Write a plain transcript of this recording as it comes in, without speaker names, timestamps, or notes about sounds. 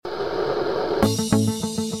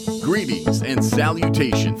Greetings and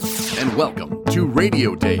salutations, and welcome to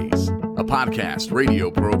Radio Days, a podcast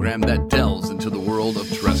radio program that delves into the world of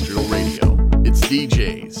terrestrial radio. It's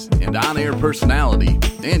DJs and on-air personality,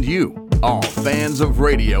 and you, all fans of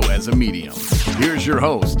radio as a medium. Here's your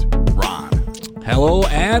host, Ron. Hello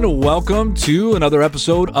and welcome to another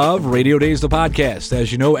episode of Radio Days, the podcast.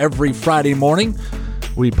 As you know, every Friday morning,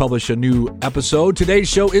 we publish a new episode. Today's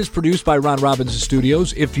show is produced by Ron Robinson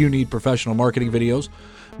Studios. If you need professional marketing videos,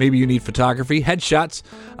 maybe you need photography, headshots,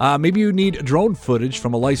 maybe you need drone footage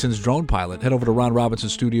from a licensed drone pilot, head over to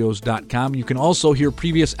ronrobinsonstudios.com. You can also hear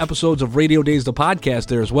previous episodes of Radio Days, the podcast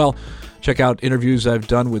there as well. Check out interviews I've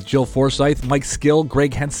done with Jill Forsyth, Mike Skill,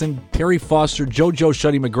 Greg Henson, Terry Foster, JoJo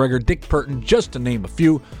Shuddy McGregor, Dick Purton, just to name a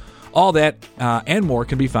few. All that and more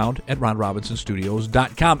can be found at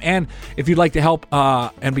ronrobinsonstudios.com. And if you'd like to help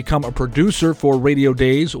and become a producer for Radio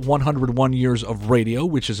Days, 101 Years of Radio,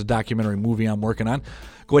 which is a documentary movie I'm working on,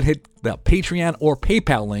 go ahead and hit the Patreon or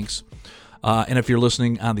PayPal links. And if you're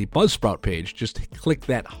listening on the Buzzsprout page, just click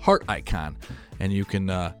that heart icon and you can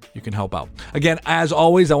help out. Again, as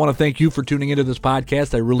always, I want to thank you for tuning into this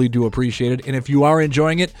podcast. I really do appreciate it. And if you are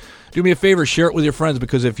enjoying it, do me a favor, share it with your friends,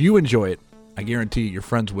 because if you enjoy it, I guarantee your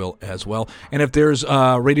friends will as well. And if there's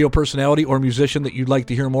a radio personality or musician that you'd like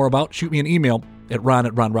to hear more about, shoot me an email at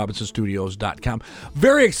ron@ronrobinsonstudios.com.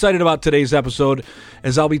 Very excited about today's episode,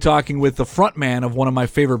 as I'll be talking with the frontman of one of my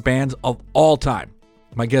favorite bands of all time.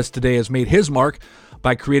 My guest today has made his mark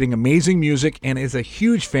by creating amazing music and is a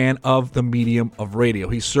huge fan of the medium of radio.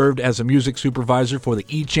 He served as a music supervisor for the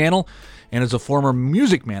E! Channel and is a former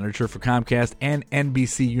music manager for Comcast and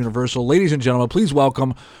NBC Universal. Ladies and gentlemen, please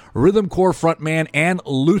welcome Rhythm Corps frontman and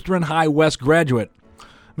Lutheran High West graduate,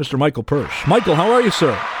 Mr. Michael Persch. Michael, how are you,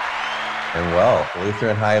 sir? And well,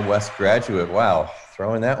 Lutheran High West graduate. Wow,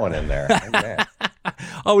 throwing that one in there. Amen.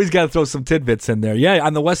 Always got to throw some tidbits in there. Yeah,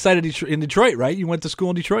 on the west side of Detroit, right? You went to school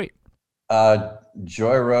in Detroit.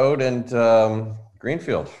 Joy Road and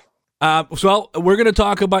Greenfield. So we're going to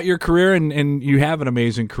talk about your career, and you have an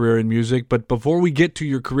amazing career in music. But before we get to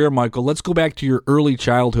your career, Michael, let's go back to your early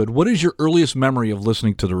childhood. What is your earliest memory of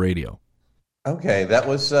listening to the radio? Okay, that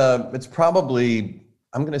was it's probably,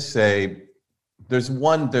 I'm going to say there's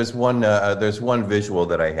one visual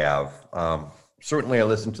that I have. Certainly, I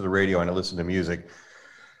listened to the radio and I listened to music,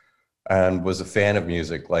 and was a fan of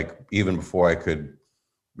music. Like even before I could,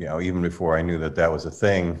 even before I knew that was a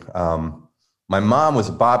thing. My mom was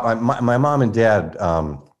my mom and dad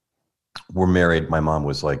were married. My mom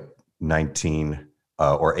was like 19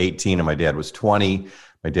 or 18, and my dad was 20.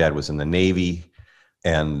 My dad was in the Navy,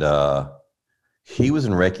 and he was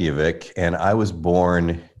in Reykjavik, and I was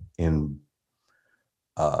born in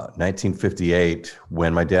 1958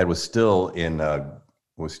 when my dad was still in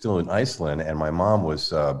Iceland, and my mom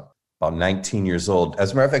was about 19 years old.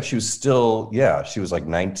 As a matter of fact, she was like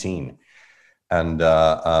 19, and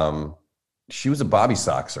she was a Bobby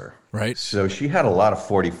Soxer. Right. So she had a lot of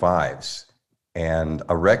 45s and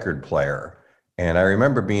a record player. And I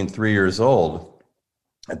remember being 3 years old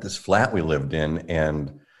at this flat we lived in,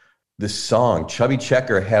 and this song, Chubby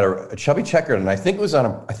Checker, had a Chubby Checker, and I think it was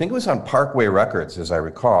on Parkway Records, as I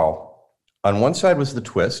recall. On one side was The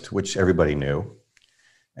Twist, which everybody knew.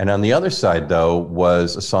 And on the other side, though,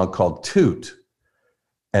 was a song called Toot.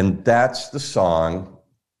 And that's the song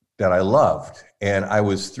that I loved. And I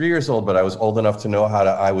was 3 years old, but I was old enough to know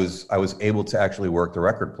I was able to actually work the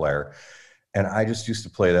record player. And I just used to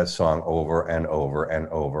play that song over and over and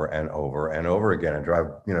over and over and over again and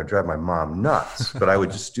drive my mom nuts. But I would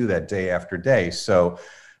just do that day after day. So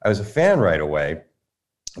I was a fan right away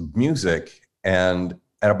of music. And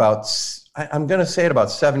at about, I'm going to say at about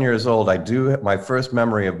 7 years old, my first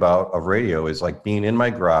memory of radio is like being in my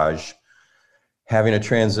garage, having a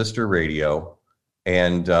transistor radio,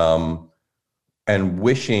 and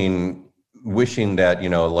wishing that,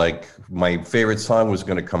 like my favorite song was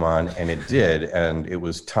going to come on, and it did. And it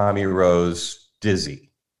was Tommy Rose,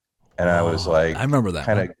 Dizzy. And I was like, I remember that,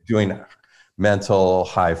 kind of doing mental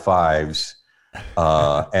high fives.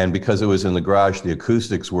 And because it was in the garage, the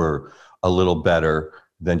acoustics were a little better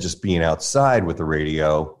than just being outside with the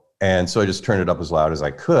radio. And so I just turned it up as loud as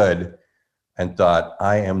I could and thought,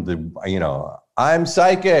 I'm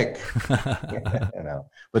psychic.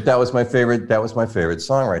 But that was my favorite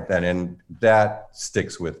song right then. And that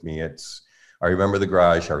sticks with me. I remember the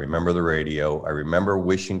garage, I remember the radio, I remember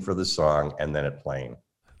wishing for the song and then it playing.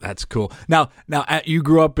 That's cool. Now, you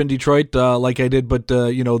grew up in Detroit like I did, but there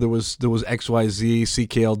was XYZ,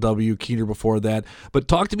 CKLW, Keener before that. But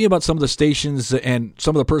talk to me about some of the stations and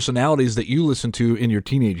some of the personalities that you listened to in your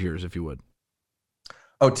teenage years, if you would.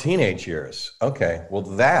 Oh, teenage years. Okay. Well,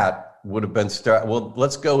 that would have been well,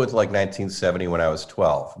 let's go with like 1970 when I was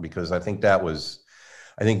 12, because I think that was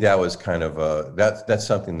kind of that's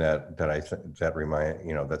something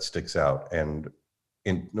that sticks out. And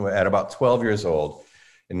at about 12 years old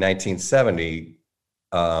in 1970,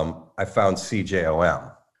 I found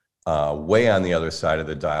CJOM way on the other side of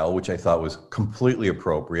the dial, which I thought was completely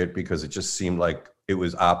appropriate because it just seemed like it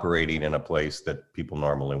was operating in a place that people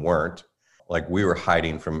normally weren't. Like we were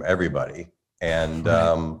hiding from everybody. And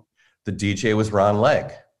the DJ was Ron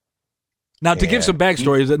Legg. Now, to give some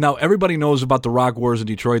backstory, is that now everybody knows about the rock wars in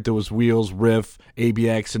Detroit. There was Wheels, Riff,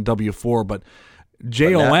 ABX, and W4, but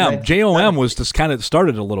JOM was just kind of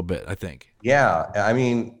started a little bit, I think. Yeah, I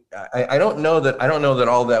mean, I don't know that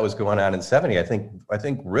all that was going on in 70. I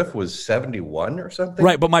think Riff was 71 or something.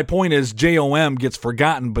 Right, but my point is JOM gets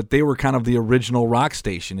forgotten, but they were kind of the original rock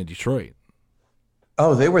station in Detroit.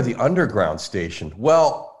 Oh, they were the underground station.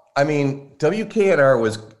 Well, I mean, WKNR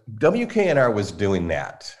was doing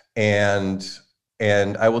that. And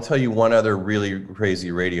I will tell you one other really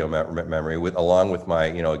crazy radio memory along with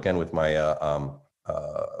my, with my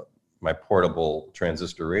my portable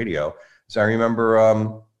transistor radio. So I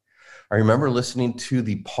remember listening to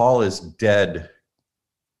the Paul is Dead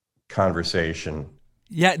conversation.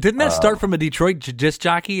 Yeah, didn't that start from a Detroit disc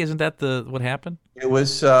jockey? Isn't that what happened? It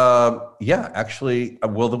was, actually,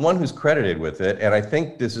 well, the one who's credited with it, and I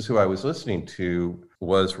think this is who I was listening to,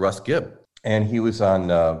 was Russ Gibb. And he was on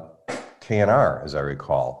KNR, as I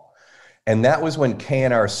recall. And that was when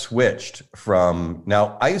KNR switched from,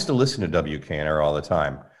 now, I used to listen to WKNR all the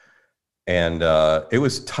time. And it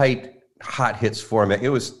was tight, hot hits format. It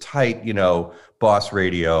was tight, boss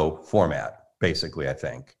radio format, basically, I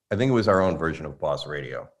think. I think it was our own version of boss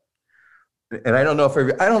radio. And I don't know if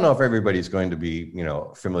everybody's going to be,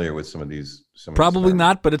 familiar with some of these. Probably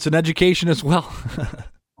not, but it's an education as well.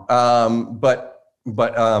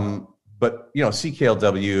 But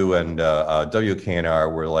CKLW and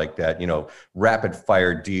WKNR were like that, rapid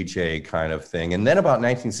fire DJ kind of thing. And then about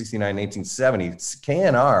 1969, 1970,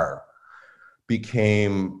 KNR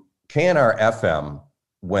FM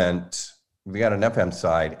we got an FM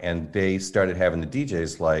side, and they started having the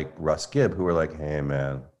DJs like Russ Gibb, who were like, hey,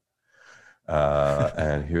 man,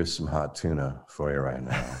 and here's some hot tuna for you right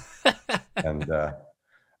now.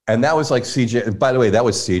 And that was like CJ. By the way, that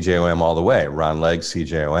was CJOM all the way. Ron Legg,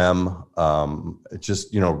 CJOM.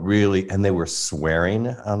 Just really, and they were swearing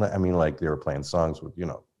on the. I mean, like they were playing songs with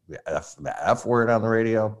the F word on the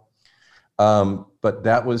radio. But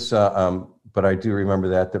that was. But I do remember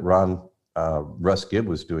that Russ Gibb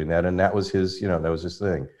was doing that, and that was his. That was his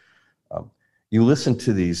thing. You listen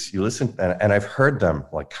to these. And I've heard them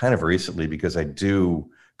like kind of recently because I do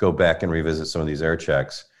go back and revisit some of these air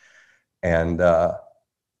checks, and.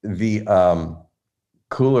 The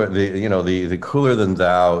cooler than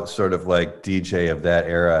thou sort of like DJ of that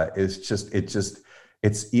era is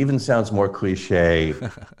it even sounds more cliche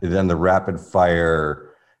than the rapid fire,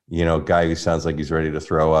 guy who sounds like he's ready to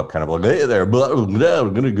throw up, kind of like, hey there, blah, blah, blah,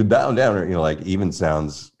 I'm gonna go down, like even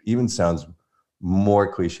sounds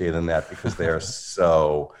more cliche than that because they are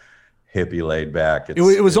so hippie laid back. It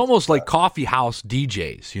was almost like coffee house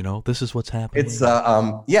DJs, this is what's happening. It's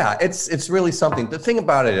it's really something. The thing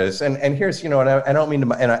about it is, and here's, and I don't mean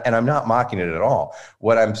to, and I'm not mocking it at all.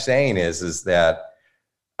 What I'm saying is that,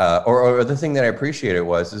 or the thing that I appreciated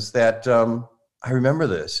is that I remember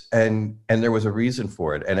this, and there was a reason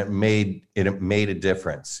for it, and it made a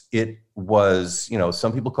difference. It was,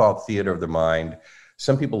 some people call it theater of the mind.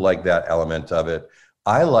 Some people like that element of it.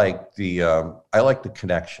 I like the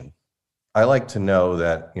connection. I like to know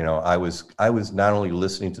that, I was not only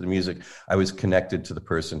listening to the music, I was connected to the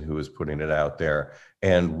person who was putting it out there.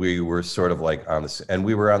 And we were sort of like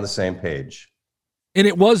we were on the same page. And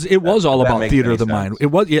it was all about theater of the mind. It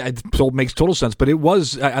was, it makes total sense. But it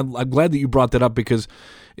was, I'm glad that you brought that up because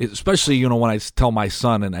especially, when I tell my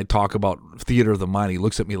son and I talk about theater of the mind, he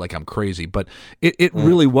looks at me like I'm crazy. But it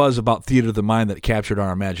really was about theater of the mind that captured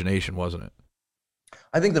our imagination, wasn't it?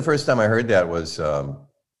 I think the first time I heard that was,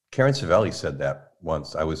 Karen Savelli said that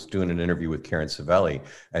once. I was doing an interview with Karen Savelli,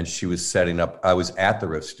 and she was setting up. I was at the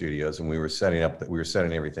Riff Studios, and we were setting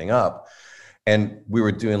everything up, and we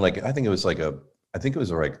were doing I think it was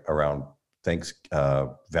around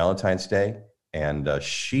Valentine's Day, and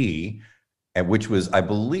which was, I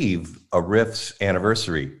believe, a Riff's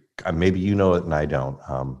anniversary. Maybe you know it and I don't,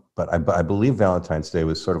 but I believe Valentine's Day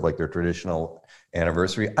was sort of like their traditional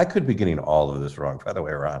anniversary. I could be getting all of this wrong, by the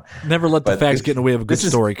way, Ron. Never let the facts get in the way of a good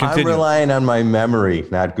story. Continue. I'm relying on my memory,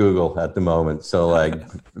 not Google at the moment. So,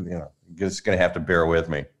 you're just going to have to bear with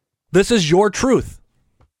me. This is your truth.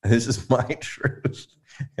 This is my truth.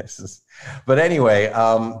 But anyway,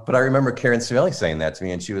 but I remember Karen Savelli saying that to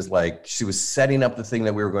me, and she was like, she was setting up the thing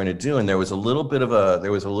that we were going to do, and there was a little bit of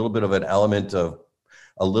an element of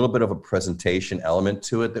a little bit of a presentation element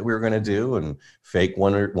to it that we were going to do, and fake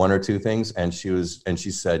one or two things. And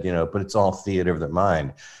she said, but it's all theater of the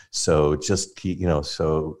mind. So just keep,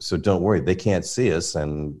 so don't worry, they can't see us,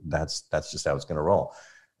 and that's just how it's going to roll.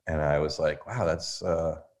 And I was like, wow, that's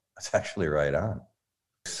actually right on.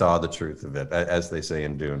 Saw the truth of it, as they say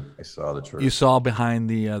in Dune. I saw the truth. You saw behind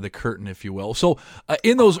the curtain, if you will. So,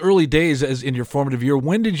 in those early days, as in your formative year,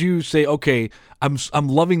 when did you say, "Okay, I'm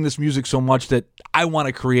loving this music so much that I want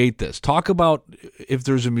to create this"? Talk about if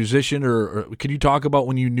there's a musician, or can you talk about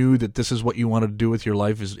when you knew that this is what you wanted to do with your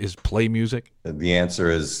life? Is play music? The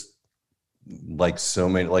answer is like so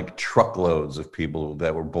many, like truckloads of people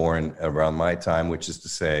that were born around my time, which is to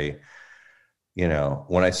say,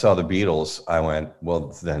 when I saw the Beatles, I went,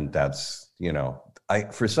 well, then that's,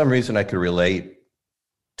 for some reason I could relate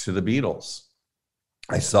to the Beatles.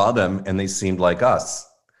 I saw them and they seemed like us.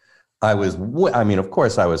 Of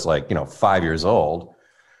course I was like, 5 years old,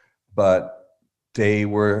 but they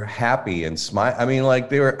were happy and smile.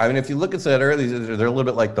 If you look at that early, they're a little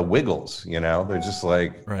bit like the Wiggles, they're just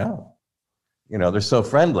like, right. They're so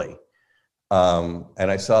friendly. And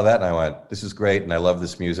I saw that and I went, this is great. And I love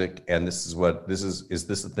this music. And this is what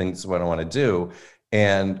I want to do.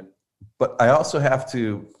 But I also have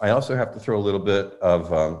to throw a little bit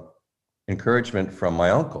of encouragement from my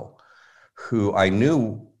uncle, who I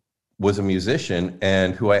knew was a musician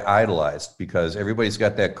and who I idolized, because everybody's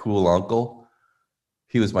got that cool uncle.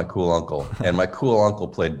 He was my cool uncle. And my cool uncle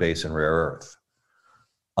played bass in Rare Earth.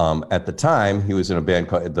 At the time, he was in a band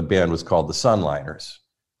the band was called the Sunliners.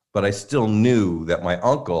 But I still knew that my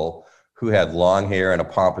uncle, who had long hair and a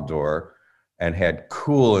pompadour and had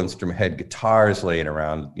had guitars laying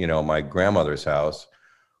around, my grandmother's house,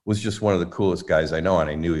 was just one of the coolest guys I know. And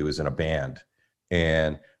I knew he was in a band.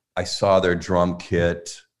 And I saw their drum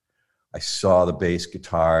kit. I saw the bass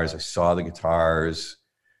guitars. I saw the guitars.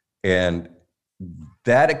 And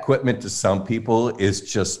that equipment to some people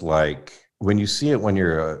is just like, when you see it,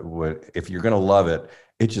 if you're going to love it,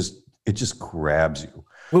 it just grabs you.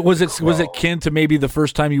 Was it kin to maybe the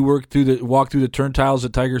first time you walked through the turntiles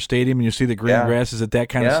at Tiger Stadium and you see the green grass? Is it that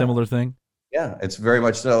kind of similar thing? Yeah, it's very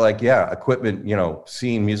much so. Like, equipment.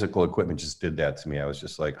 Seeing musical equipment just did that to me. I was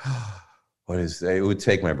just like, what is that? It would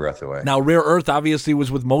take my breath away. Now, Rare Earth obviously was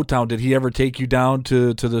with Motown. Did he ever take you down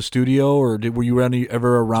to the studio, or were you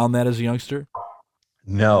ever around that as a youngster?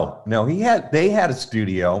 No. They had a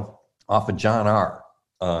studio off of John R.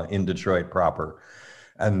 In Detroit proper,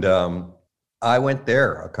 and I went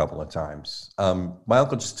there a couple of times. My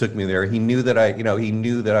uncle just took me there. He knew that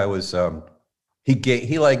I was.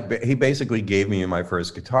 He basically gave me my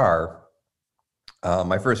first guitar,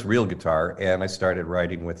 my first real guitar, and I started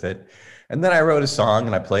writing with it. And then I wrote a song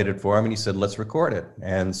and I played it for him, and he said, "Let's record it."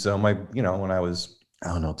 And so when I was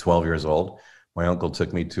 12 years old, my uncle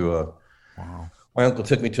took me to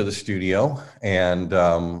the studio,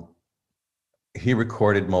 and he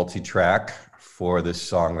recorded multi-track for this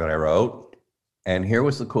song that I wrote. And here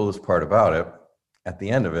was the coolest part about it at the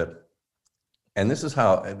end of it. And this is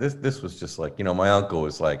how this was just like, my uncle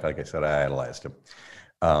was like I said, I idolized him.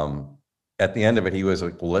 At the end of it, he was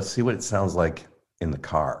like, well, let's see what it sounds like in the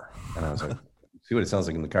car. And I was like, see what it sounds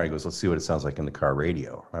like in the car. He goes, let's see what it sounds like in the car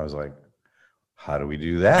radio. And I was like, how do we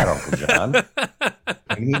do that, Uncle John?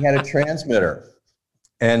 And he had a transmitter.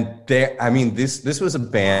 And this was a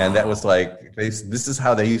band that was like, this is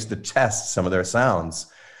how they used to test some of their sounds.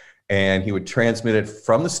 And he would transmit it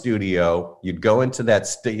from the studio. You'd go into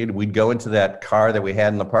we'd go into that car that we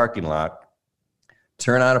had in the parking lot,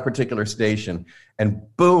 turn on a particular station, and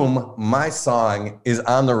boom, my song is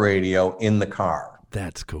on the radio in the car.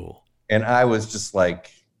 That's cool. And I was just like,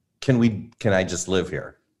 can I just live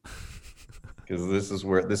here? Because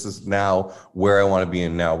this is now where I want to be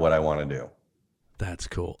and now what I want to do. That's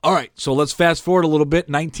cool. All right, so let's fast forward a little bit.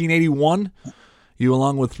 1981. You,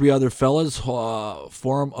 along with three other fellas,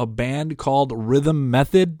 form a band called Rhythm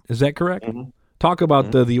Method. Is that correct? Mm-hmm. Talk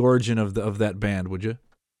about the origin of that band, would you?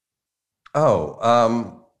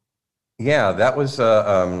 Oh, yeah, that was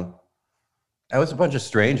a bunch of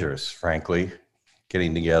strangers, frankly,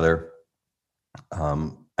 getting together.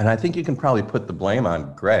 And I think you can probably put the blame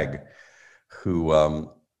on Greg, who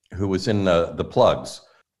was in the Plugs.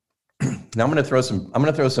 Now I'm going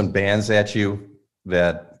to throw some bands at you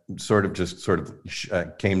that sort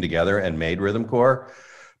of came together and made Rhythm Corps.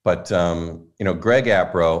 But, Greg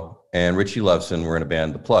Appro and Richie Loveson were in a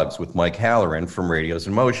band, The Plugs, with Mike Halloran from Radios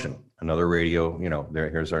in Motion, another radio,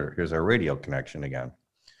 here's our radio connection again.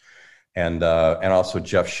 and also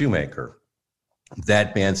Jeff Shoemaker.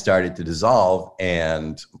 That band started to dissolve,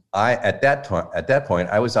 and at that point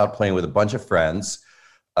I was out playing with a bunch of friends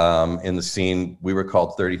in the scene. We were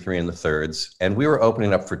called 33 and the Thirds, and we were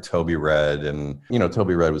opening up for Toby Red, and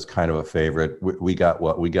Toby Red was kind of a favorite. We got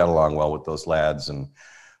along well with those lads, and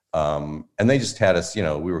they just had us. We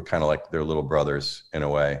were kind of like their little brothers in a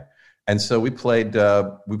way, and so we played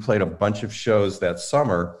a bunch of shows that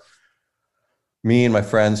summer. Me and my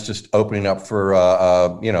friends just opening up for, I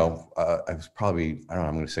was probably, I don't know,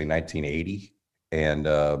 I'm going to say 1980. And,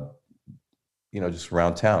 just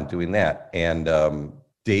around town doing that. And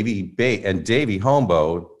Davey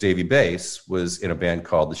Hombo, Davey Bass, was in a band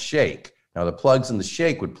called The Shake. Now, the Plugs and The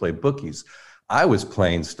Shake would play bookies. I was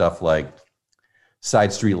playing stuff like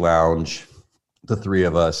Side Street Lounge, The Three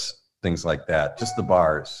of Us, things like that, just the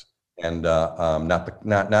bars. And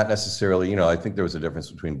not necessarily, I think there was a difference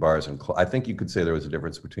between bars and I think you could say there was a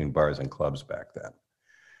difference between bars and clubs back then.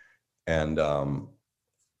 And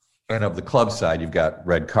of the club side, you've got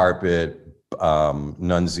Red Carpet,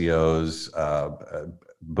 Nunzios,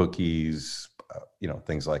 Bookies,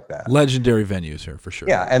 things like that. Legendary venues here for sure.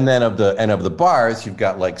 Yeah, and then of the bars, you've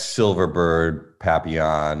got like Silverbird,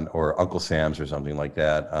 Papillon, or Uncle Sam's or something like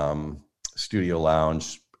that. Studio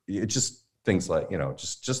Lounge. It's just things like,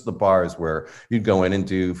 just the bars where you'd go in and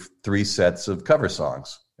do 3 sets of cover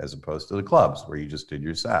songs as opposed to the clubs where you just did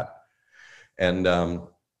your set. And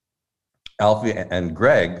Alfie and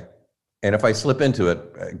Greg, and if I slip into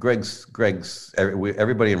it, Greg's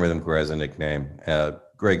everybody in Rhythm Corps has a nickname.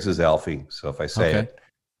 Greg's is Alfie. So if I say it,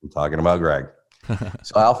 I'm talking about Greg.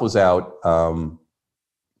 So Alf was out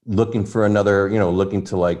looking for another, looking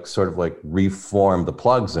to like sort of like reform the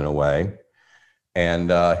Plugs in a way.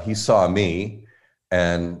 And he saw me,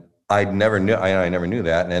 and I never knew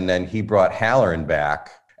that. And then he brought Halloran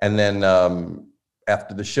back. And then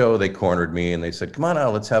after the show, they cornered me and they said, "Come on out,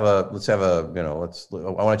 I want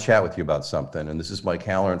to chat with you about something." And this is Mike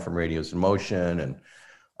Halloran from Radios in Motion, and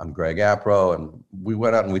I'm Greg Appro. And we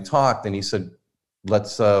went out and we talked. And he said,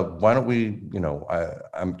 why don't we?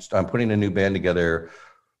 I'm putting a new band together.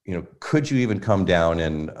 Could you even come down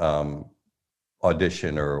and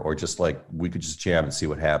audition or just like we could just jam and see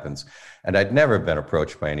what happens? And I'd never been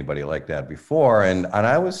approached by anybody like that before, and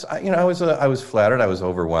I was flattered. I was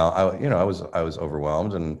overwhelmed. I was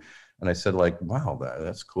overwhelmed, and I said, like, wow,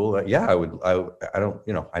 that's cool. Yeah, I would. I don't,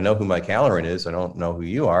 I know who Mike Halloran is. I don't know who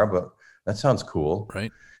you are, but that sounds cool,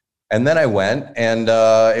 right? And then I went, and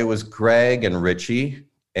it was Greg and Richie,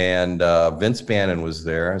 and Vince Bannon was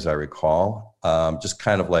there, as I recall, just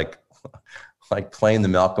kind of like playing the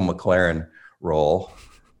Malcolm McLaren role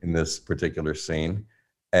in this particular scene,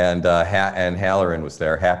 and Halloran was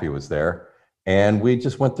there, Happy was there, and we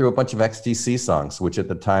just went through a bunch of XTC songs, which at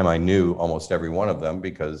the time I knew almost every one of them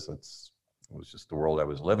because it was just the world I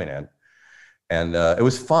was living in, and it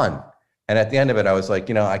was fun. And at the end of it, I was like,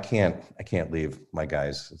 I can't leave my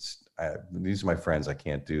guys. These are my friends. I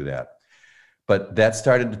can't do that. But that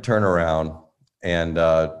started to turn around, and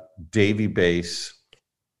Davey Bass.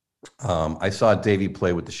 I saw Davey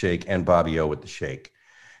play with the Shake and Bobby O with the Shake.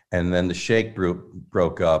 And then the Shake group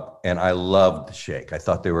broke up, and I loved the Shake. I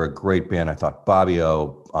thought they were a great band. I thought Bobby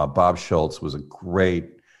O, Bob Schultz was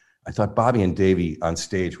I thought Bobby and Davey on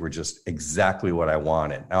stage were just exactly what I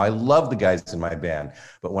wanted. Now, I love the guys in my band,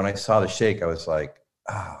 but when I saw the Shake, I was like,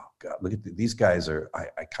 oh, God, look at these guys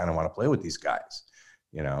I kind of want to play with these guys.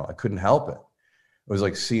 I couldn't help it. It was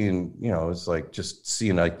like seeing, it's like just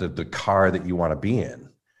seeing like the car that you want to be in.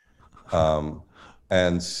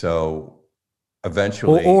 And so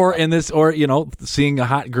eventually, seeing a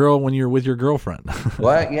hot girl when you're with your girlfriend.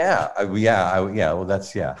 Well, well,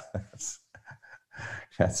 that's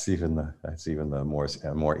even the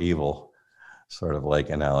more evil sort of like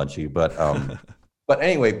analogy. But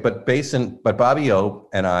anyway, but Bobby O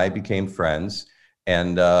and I became friends,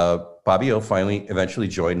 and Bobby O eventually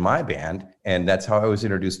joined my band, and that's how I was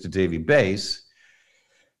introduced to Davey Bass.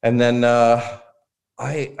 And then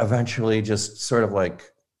I eventually just sort of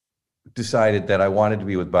like decided that I wanted to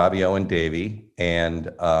be with Bobby O and Davey, and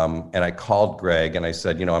I called Greg and I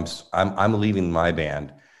said, I'm leaving my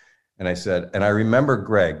band, and I said, and I remember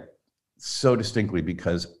Greg so distinctly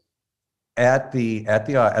because at the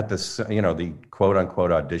quote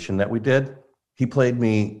unquote audition that we did, he played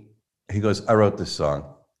me. He goes, I wrote this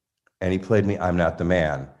song, and he played me "I'm Not the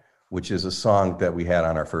Man," which is a song that we had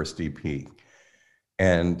on our first EP.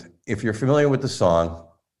 And if you're familiar with the song,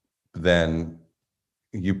 then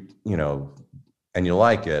you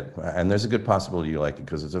like it, and there's a good possibility you like it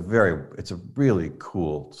because it's a really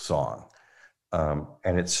cool song.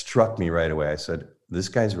 And it struck me right away. I said, this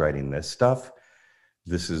guy's writing this stuff.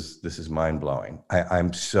 this is mind blowing.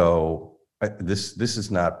 This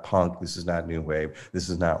is not punk. This is not new wave. This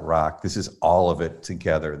is not rock. This is all of it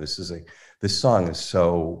together. This song is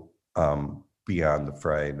so beyond the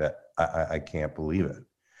fray that I can't believe it.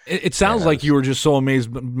 It sounds like you were just so amazed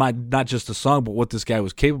by not just the song, but what this guy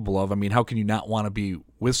was capable of. I mean, how can you not want to be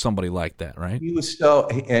with somebody like that, right? He was so,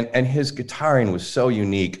 and his guitaring was so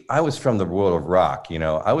unique. I was from the world of rock,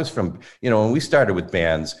 I was from, when we started with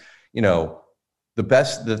bands,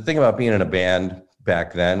 the thing about being in a band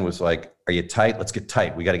back then was like, are you tight? Let's get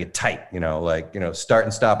tight. We got to get tight, start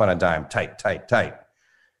and stop on a dime, tight, tight, tight.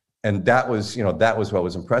 And that was what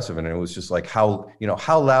was impressive. And it was just like, how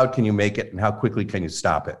loud can you make it and how quickly can you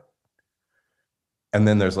stop it? And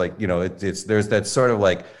then there's like, there's that sort of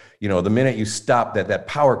like, the minute you stop that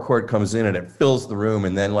power chord comes in and it fills the room.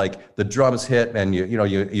 And then like the drums hit and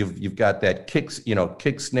you've got that kick,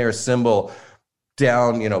 snare, cymbal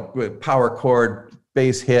down, power chord,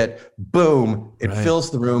 bass hit, boom, it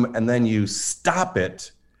fills the room. And then you stop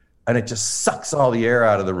it and it just sucks all the air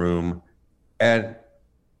out of the room. And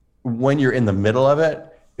when you're in the middle of it,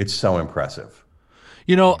 it's so impressive.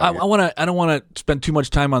 I don't want to spend too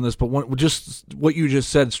much time on this, but just what you just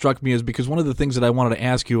said struck me as, because one of the things that I wanted to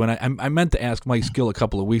ask you, and I meant to ask Mike Skill a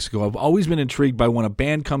couple of weeks ago, I've always been intrigued by when a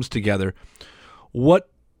band comes together,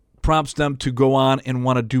 what prompts them to go on and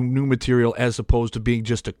want to do new material as opposed to being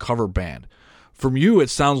just a cover band. From you, it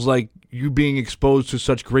sounds like you being exposed to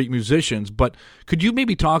such great musicians, but could you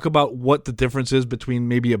maybe talk about what the difference is between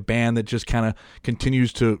maybe a band that just kind of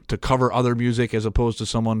continues to cover other music as opposed to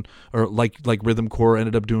someone or like Rhythm Corps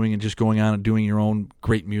ended up doing and just going on and doing your own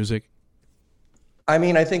great music? I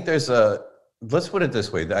mean, I think let's put it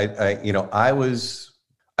this way. I was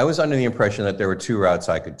under the impression that there were two routes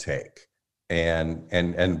I could take. And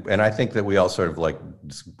I think that we all sort of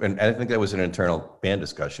and I think that was an internal band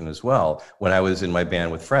discussion as well when I was in my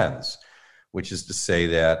band with friends, which is to say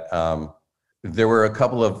that there were a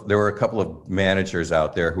couple of managers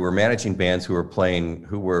out there who were managing bands that were playing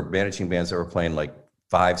like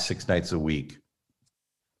 5-6 nights a week.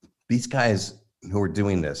 These guys who were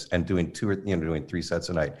doing this and doing doing 3 sets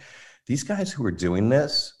a night, these guys who were doing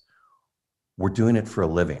this were doing it for a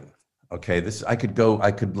living. Okay, I could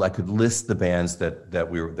list the bands that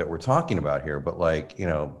we're talking about here, but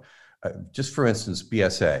just for instance,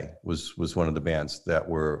 BSA was one of the bands that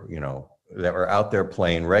were out there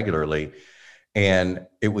playing regularly, and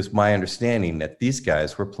it was my understanding that these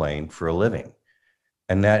guys were playing for a living,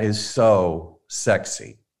 and that is so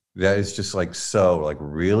sexy. That is just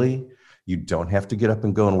really, you don't have to get up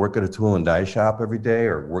and go and work at a tool and die shop every day,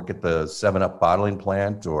 or work at the 7-Up bottling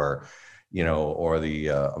plant, or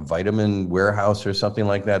the vitamin warehouse or something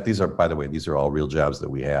like that. These are all real jobs that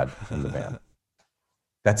we had in the band.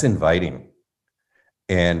 That's inviting.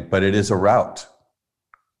 But it is a route.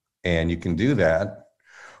 And you can do that.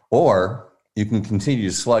 Or you can continue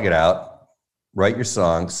to slug it out, write your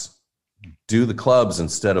songs, do the clubs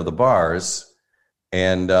instead of the bars,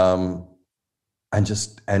 and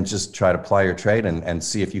just try to ply your trade and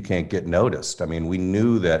see if you can't get noticed. I mean, we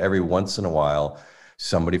knew that every once in a while,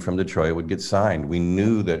 somebody from Detroit would get signed. We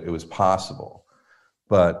knew that it was possible,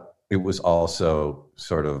 but it was also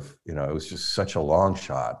sort of, it was just such a long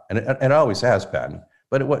shot, and it always has been,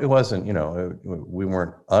 but it wasn't, we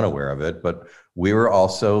weren't unaware of it, but we were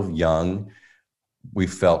also young. We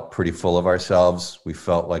felt pretty full of ourselves. We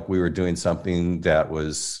felt like we were doing something that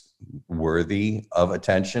was worthy of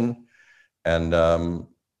attention, and,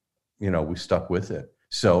 we stuck with it.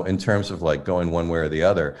 So in terms of going one way or the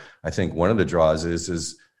other, I think one of the draws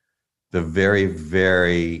is the very,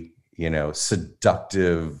 very,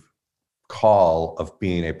 seductive call of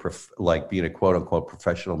being a quote unquote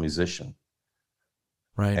professional musician.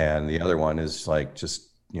 Right. And the other one is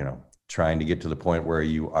trying to get to the point where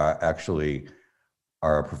you actually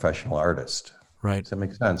are a professional artist. Right. Does that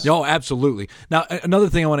make sense? Oh, absolutely. Now, another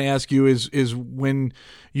thing I want to ask you is when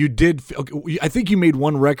you did, I think you made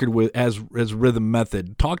one record as Rhythm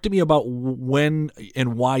Method. Talk to me about when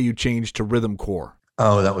and why you changed to Rhythm Corps.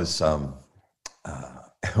 Oh, that was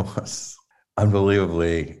it was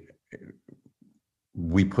unbelievably.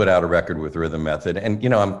 We put out a record with Rhythm Method, and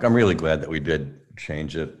I'm really glad that we did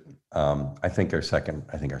change it. I think our second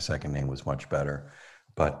name was much better,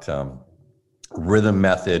 but. Rhythm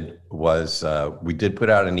Method was, we did put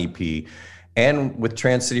out an EP, and with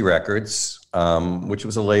Trans City Records, which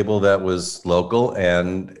was a label that was local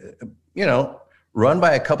and, run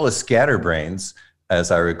by a couple of scatterbrains,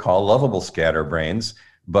 as I recall, lovable scatterbrains,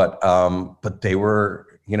 but they were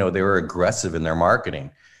aggressive in their marketing.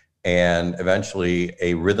 And eventually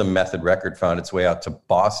a Rhythm Method record found its way out to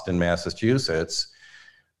Boston, Massachusetts,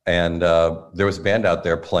 And there was a band out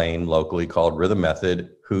there playing locally called Rhythm Method,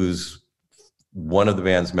 whose one of the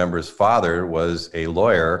band's members' father was a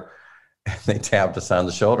lawyer. And they tapped us on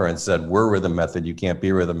the shoulder and said, "We're Rhythm Method. You can't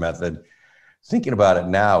be Rhythm Method." Thinking about it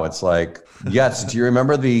now, it's like, yes, do you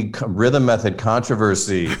remember the Rhythm Method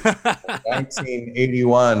controversy in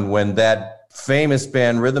 1981 when that famous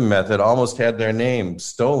band Rhythm Method almost had their name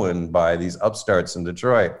stolen by these upstarts in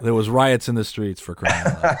Detroit? There was riots in the streets, for crying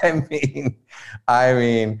out loud. I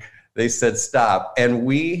mean, they said stop, and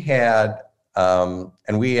we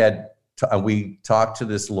talked to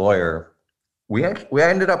this lawyer. We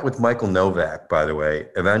ended up with Michael Novak, by the way,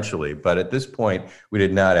 eventually, but at this point, we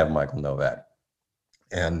did not have Michael Novak.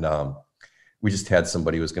 And we just had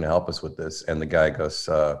somebody who was going to help us with this. And the guy goes,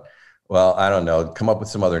 well, I don't know, come up with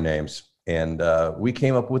some other names. And we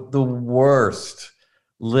came up with the worst,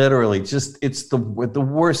 literally, just it's the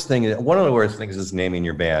worst thing. One of the worst things is naming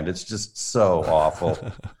your band. It's just so awful,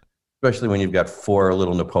 especially when you've got 4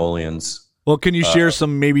 little Napoleons. Well, can you share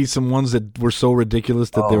some ones that were so ridiculous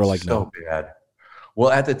that they were like, so no? Bad.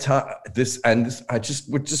 Well, at the time,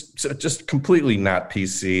 we're just completely not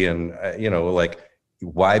PC, and like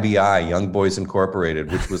YBI, Young Boys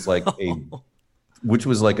Incorporated, which was like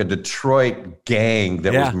a Detroit gang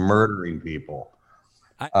that was murdering people.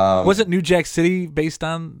 Wasn't New Jack City based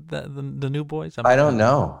on the New Boys? I don't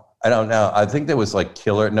know. I think there was like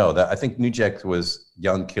Killer. No, I think New Jack was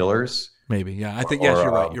Young Killers. Maybe, yeah. I think, yes,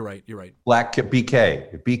 you're right. Black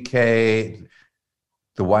BK,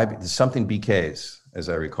 the YB, something BKs, as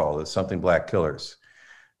I recall, is something Black Killers.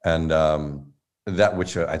 And that,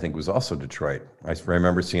 which I think was also Detroit. I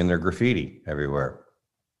remember seeing their graffiti everywhere.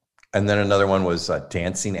 And then another one was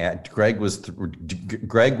dancing. Greg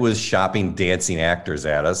was shopping dancing actors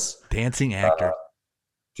at us. Dancing actor.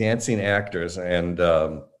 Dancing actors. And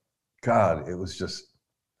God, it was just,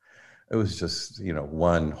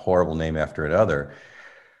 one horrible name after another.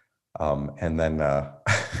 And then I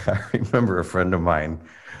remember a friend of mine,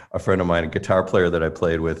 a guitar player that I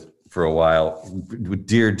played with for a while,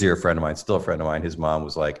 dear friend of mine, still a friend of mine. His mom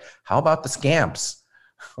was like, "How about the Scamps?"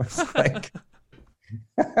 I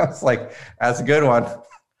was like, that's a good one.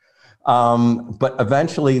 But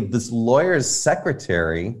eventually this lawyer's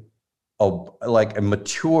secretary, like a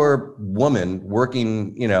mature woman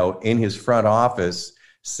working, in his front office,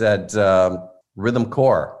 said Rhythm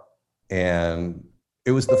Corps. And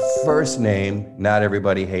it was the first name not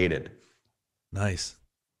everybody hated. Nice.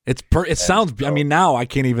 It sounds, I mean, now I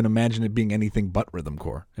can't even imagine it being anything but Rhythm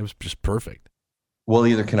Corps. It was just perfect. Well,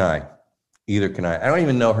 either can I. I don't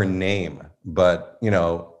even know her name, but,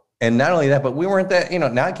 and not only that, but we weren't that,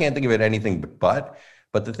 now I can't think of it anything but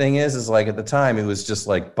the thing is like at the time, it was just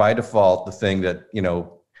like by default, the thing that,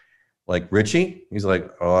 like Richie, he's like,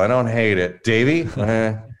 "Oh, I don't hate it." Davey,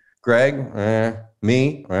 Greg,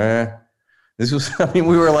 me, this was, we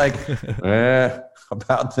were like,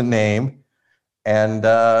 about the name. And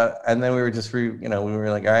then we were just, we were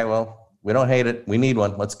like, all right, well, we don't hate it. We need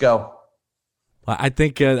one. Let's go. I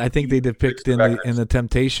think they depict in the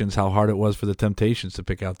Temptations how hard it was for the Temptations to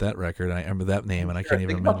pick out that record. I remember that name, and I can't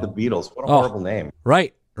even remember. Think about the Beatles. What a horrible name.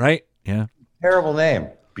 Right, yeah. Terrible name.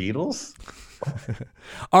 Beatles?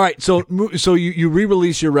 All right, so you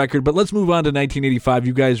re-release your record, but let's move on to 1985.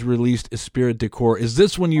 You guys released Esprit de Corps. Is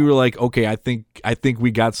this when you were like, okay, I think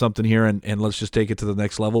we got something here, and let's just take it to the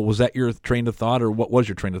next level? Was that your train of thought, or what was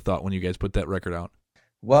your train of thought when you guys put that record out?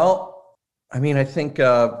 Well, I mean, I think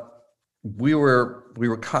we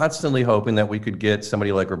were constantly hoping that we could get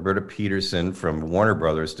somebody like Roberta Peterson from Warner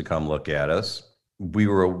Brothers to come look at us. We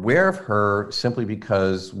were aware of her simply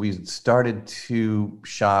because we started to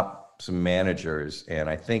shop some managers, and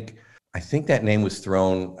I think that name was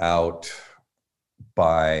thrown out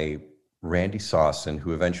by Randy Sawson,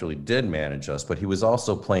 who eventually did manage us, but he was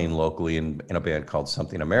also playing locally in a band called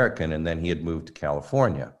Something American, and then he had moved to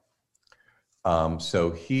California.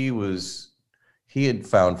 So he had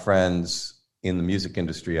found friends in the music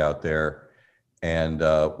industry out there, and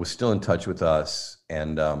was still in touch with us,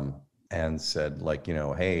 and said, like,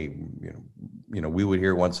 hey, we would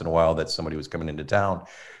hear once in a while that somebody was coming into town.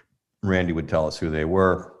 Randy would tell us who they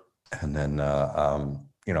were, and then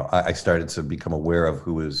I started to become aware of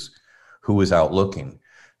who was out looking.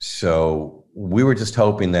 So we were just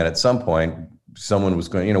hoping that at some point someone was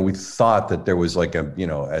going. We thought that there was like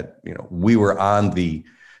we were on the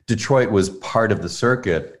Detroit was part of the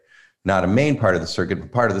circuit, not a main part of the circuit,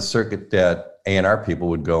 but part of the circuit that A&R people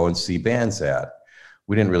would go and see bands at.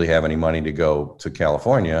 We didn't really have any money to go to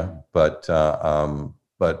California, but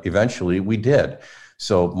eventually we did.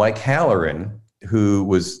 So Mike Halloran, who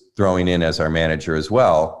was throwing in as our manager as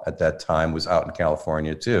well at that time, was out in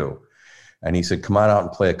California too. And he said, come on out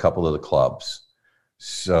and play a couple of the clubs.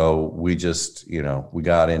 So we just, we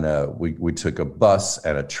got we took a bus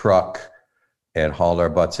and a truck and hauled our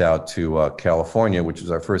butts out to California, which was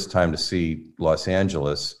our first time to see Los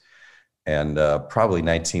Angeles. And probably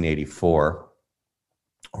 1984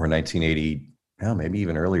 or 1980, maybe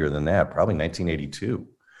even earlier than that, probably 1982.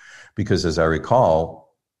 Because as I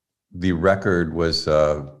recall, the record was,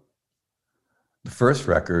 the first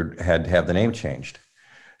record had to have the name changed.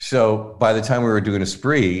 So by the time we were doing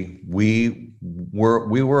Esprit, we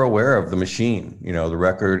were aware of the machine, the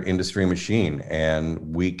record industry machine,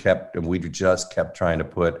 and we just kept trying to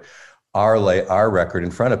put our record in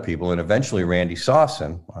front of people. And eventually Randy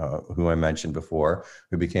Sawson, who I mentioned before,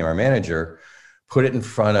 who became our manager, put it in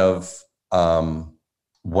front of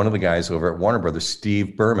one of the guys over at Warner Brothers,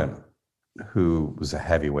 Steve Berman, who was a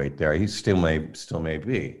heavyweight there. He still may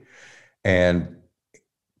be. And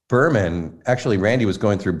Berman, actually, Randy was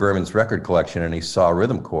going through Berman's record collection and he saw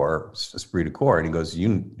Rhythm Corps, Esprit de Corps, and he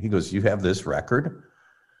goes, you have this record?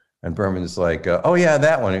 And Berman's like, oh yeah,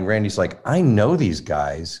 that one. And Randy's like, I know these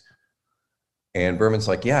guys. And Berman's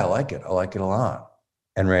like, yeah, I like it a lot.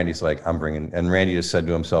 And Randy's like, and Randy just said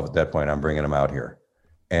to himself at that point, I'm bringing him out here.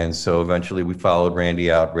 And so eventually we followed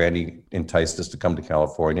Randy out. Randy enticed us to come to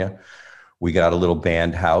California. We got a little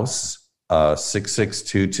band house,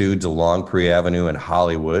 6622 DeLongpre Avenue in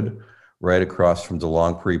Hollywood, right across from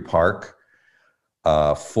DeLongpre Park.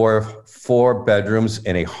 4 bedrooms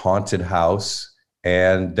in a haunted house.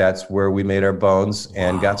 And that's where we made our bones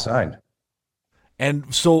and got signed.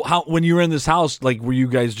 And so when you were in this house, like, were you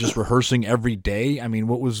guys just rehearsing every day? I mean,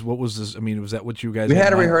 what was this? I mean, was that what you guys? We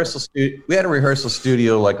had a rehearsal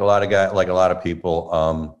studio like a lot of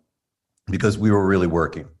people, because we were really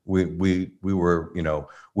working. We were,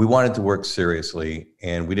 we wanted to work seriously,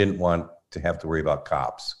 and we didn't want to have to worry about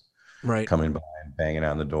cops coming by and banging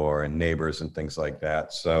on the door and neighbors and things like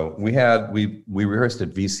that. So we rehearsed at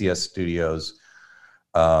VCS studios,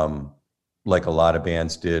 like a lot of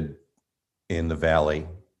bands did in the Valley.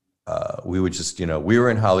 We would just, we were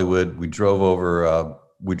in Hollywood. We drove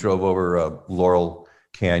over Laurel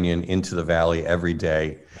Canyon into the Valley every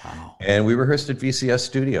day. Wow. And we rehearsed at VCS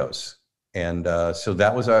studios. And so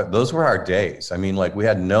those were our days. I mean, like, we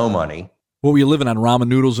had no money. What were you living on, ramen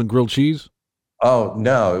noodles and grilled cheese? Oh,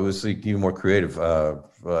 no, it was like even more creative.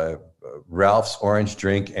 Ralph's orange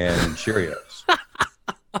drink and Cheerios.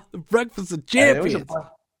 The breakfast of champions.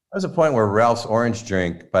 There was a point where Ralph's orange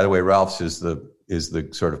drink, by the way, Ralph's is the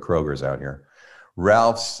sort of Kroger's out here.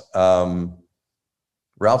 Ralph's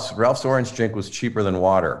orange drink was cheaper than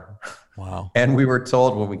water. Wow. And we were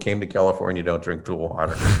told when we came to California, don't drink the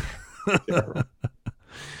water.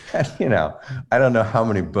 And, I don't know how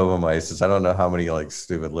many Bubameises, I don't know how many like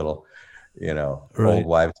stupid little, old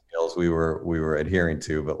wives' tales we were adhering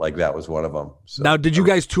to, but like that was one of them. So, now, did you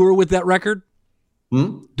guys tour with that record?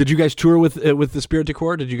 Did you guys tour with the Esprit de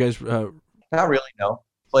Corps? Did you guys? Not really. No.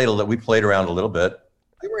 We played around a little bit.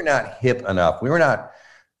 We were not hip enough. We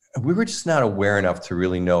were just not aware enough to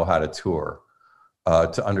really know how to tour,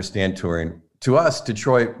 to understand touring. To us,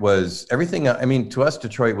 Detroit was everything. I mean, to us,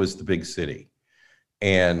 Detroit was the big city,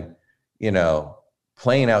 and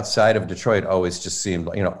playing outside of Detroit always just seemed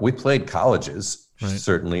like, we played colleges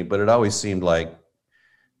certainly, but it always seemed like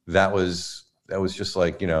that was just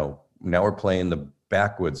like, now we're playing the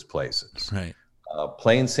backwoods places. Right.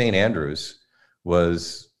 Playing St. Andrews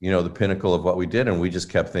was, the pinnacle of what we did. And we just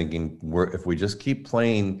kept thinking, if we just keep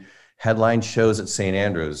playing headline shows at St.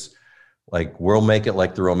 Andrews, like, we'll make it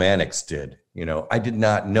like the Romantics did. I did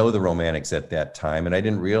not know the Romantics at that time, and I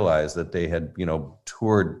didn't realize that they had,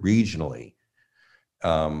 toured regionally.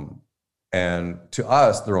 And to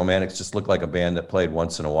us, the Romantics just looked like a band that played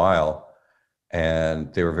once in a while,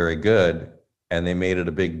 and they were very good. And they made it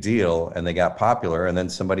a big deal, and they got popular, and then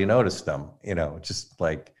somebody noticed them, just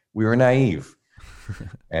like, we were naive.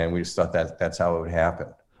 And we just thought that's how it would happen.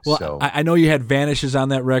 Well, so, I know you had Vanishes on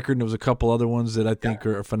that record, and there was a couple other ones that I think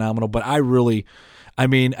are phenomenal, but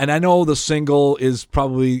and I know the single is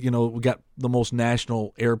probably, got the most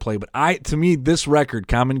national airplay, but to me, this record,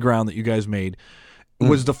 Common Ground, that you guys made,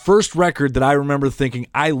 was the first record that I remember thinking,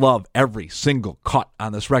 I love every single cut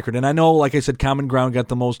on this record. And I know, like I said, Common Ground got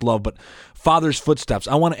the most love, but Father's Footsteps,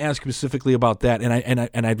 I want to ask specifically about that.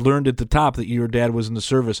 And I learned at the top that your dad was in the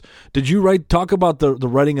service. Did you talk about the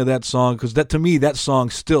writing of that song? Because to me, that song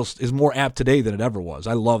still is more apt today than it ever was.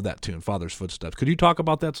 I love that tune, Father's Footsteps. Could you talk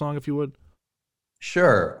about that song if you would?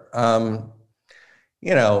 Sure.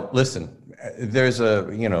 Listen, there's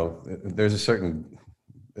a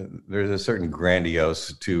certain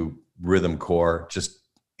grandiose to Rhythm Corps just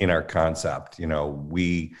in our concept.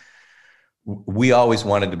 We always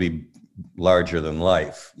wanted to be larger than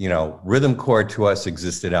life. You know, rhythm corps to us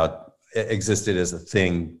existed as a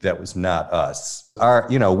thing that was not us.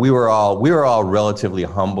 We were all relatively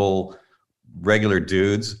humble, regular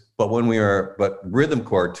dudes, but rhythm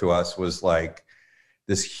corps to us was like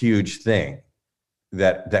this huge thing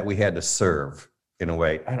that we had to serve in a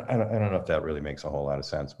way. I don't know if that really makes a whole lot of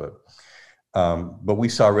sense, but we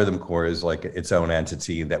saw rhythm corps as like its own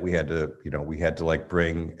entity that we had to like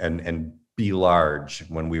bring and be large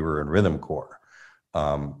when we were in rhythm corps.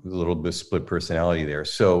 A little bit split personality there.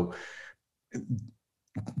 So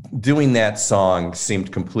doing that song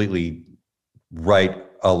seemed completely right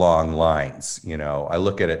along lines. You know, I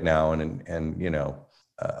look at it now and you know,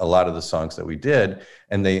 a lot of the songs that we did,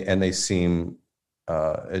 and they seem,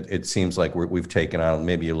 it seems like we've taken on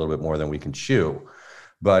maybe a little bit more than we can chew.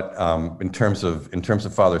 But in terms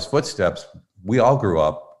of Father's Footsteps, we all grew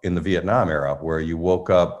up in the Vietnam era, where you woke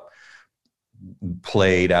up,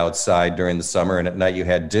 played outside during the summer, and at night you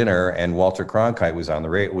had dinner, and Walter Cronkite was on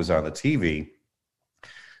the TV,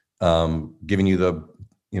 giving you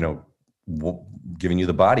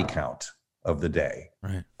the body count of the day,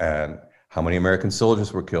 right, and how many American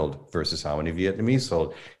soldiers were killed versus how many North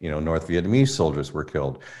Vietnamese soldiers were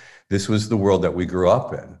killed. This was the world that we grew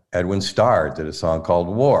up in. Edwin Starr did a song called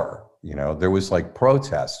War. You know, there was like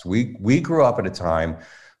protests. We grew up at a time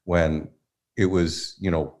when it was,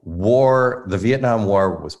 you know, war, the Vietnam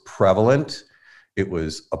War was prevalent. It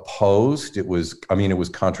was opposed. It was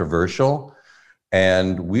controversial.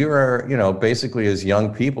 And we were, you know, basically as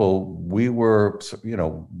young people, we were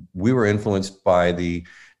influenced by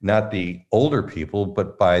not the older people,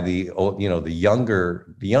 but by the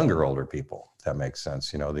younger older people. If that makes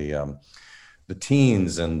sense. You know, the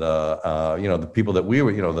teens and the people that we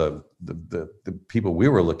were, you know, the people we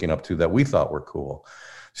were looking up to that we thought were cool.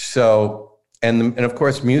 So, and of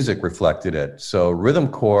course music reflected it. So rhythm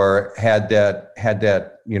corps had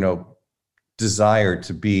that, you know, desire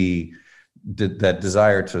to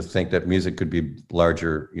think that music could be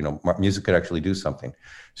larger, you know, music could actually do something.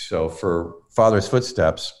 So for Father's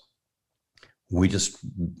Footsteps, I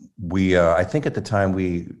think at the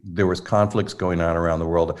time there was conflicts going on around the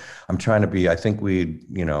world. I think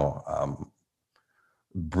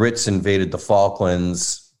Brits invaded the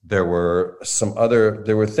Falklands. There were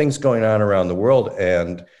things going on around the world,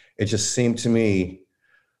 and it just seemed to me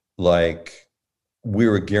like we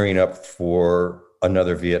were gearing up for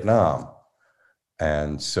another Vietnam.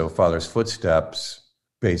 And so Father's Footsteps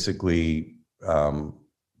basically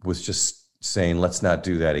was just saying, let's not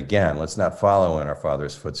do that again. Let's not follow in our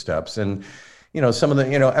father's footsteps. And, you know, some of the,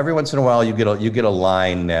 you know, every once in a while you get a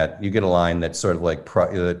line that sort of like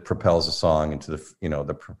that propels a song into the, you know,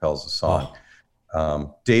 that propels a song.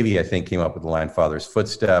 Davey, I think, came up with the line Father's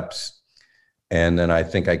Footsteps. And then I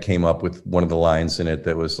think I came up with one of the lines in it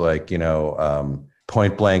that was like, you know,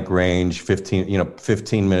 point blank range, 15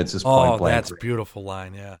 minutes is point blank. Oh, that's a beautiful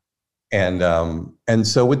line. Yeah. And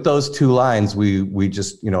so with those two lines, we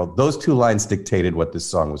just, you know, those two lines dictated what this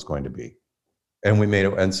song was going to be. And we made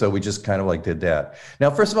it. And so we just kind of like did that. Now,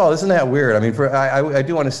 first of all, isn't that weird? I mean, I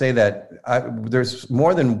do want to say that there's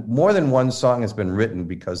more than one song has been written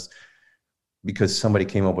because somebody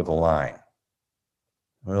came up with a line.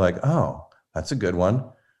 We're like, oh, that's a good one.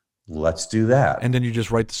 Let's do that. And then you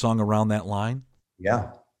just write the song around that line?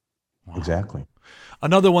 Yeah, wow. Exactly.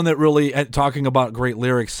 Another one that really, talking about great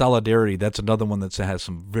lyrics, Solidarity, that's another one that has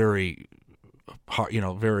some very,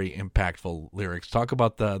 very impactful lyrics. Talk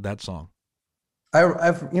about that song.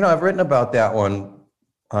 I've written about that one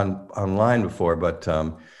online before, but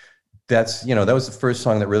that was the first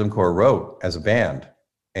song that Rhythm Corps wrote as a band.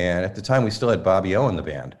 And at the time, we still had Bobby O in the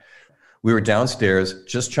band. We were downstairs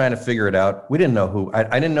just trying to figure it out. We didn't know who, I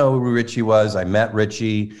didn't know who Richie was. I met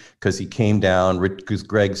Richie because he came down, because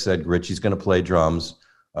Greg said, Richie's going to play drums.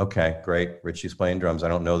 Okay, great. Richie's playing drums. I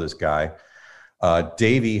don't know this guy.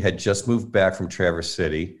 Davey had just moved back from Traverse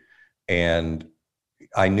City, and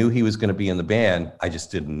I knew he was going to be in the band. I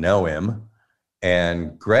just didn't know him.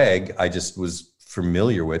 And Greg, I just was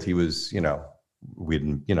familiar with. He was,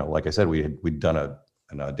 like I said, we'd done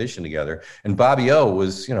an audition together, and Bobby O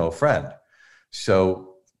was, a friend.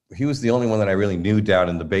 So he was the only one that I really knew down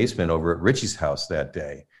in the basement over at Richie's house that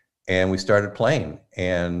day. And we started playing,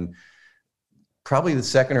 and probably the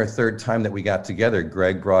second or third time that we got together,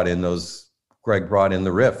 Greg brought in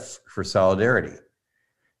the riff for Solidarity.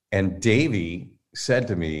 And Davey said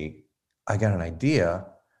to me, I got an idea.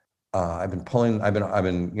 I've been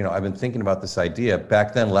thinking about this idea.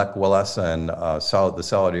 Back then, Lech Walesa and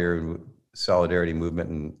the Solidarity movement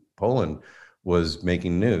in Poland was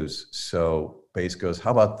making news. So bass goes,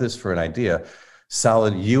 how about this for an idea?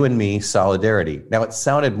 You and Me, Solidarity. Now it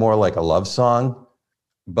sounded more like a love song,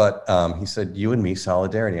 but he said, You and Me,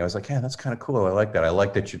 Solidarity. I was like, yeah, that's kind of cool. I like that. I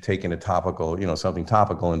like that you're taking a topical, something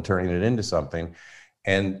topical and turning it into something.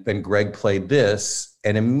 And then Greg played this,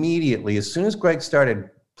 and immediately, as soon as Greg started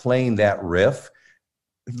playing that riff,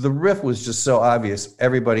 the riff was just so obvious.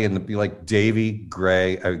 Everybody like Davey,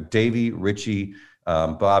 Richie,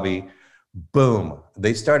 Bobby, boom.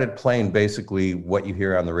 They started playing basically what you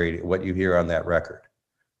hear on the radio, what you hear on that record.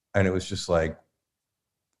 And it was just like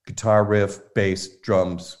guitar riff, bass,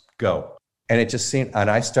 drums, go. And it just seemed, and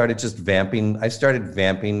I started just vamping.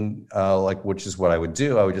 Like, which is what I would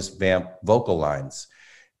do. I would just vamp vocal lines.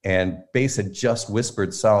 And bass had just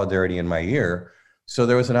whispered Solidarity in my ear. So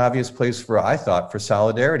there was an obvious place I thought, for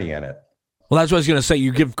Solidarity in it. Well, that's what I was going to say.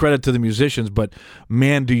 You give credit to the musicians, but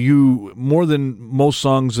man, do you, more than most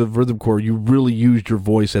songs of rhythmcore, you really used your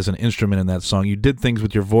voice as an instrument in that song. You did things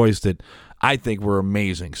with your voice that I think were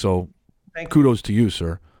amazing. So kudos to you,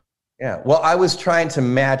 sir. Yeah. Well, I was trying to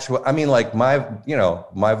match my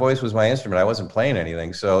voice was my instrument. I wasn't playing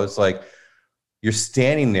anything. So it's like, you're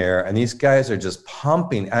standing there and these guys are just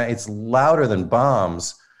pumping. It's louder than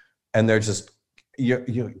bombs. And they're just,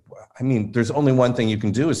 there's only one thing you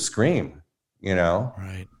can do is scream,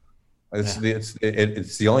 Right.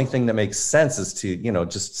 It's the only thing that makes sense is to,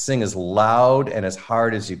 just sing as loud and as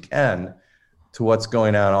hard as you can to what's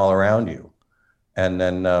going on all around you. And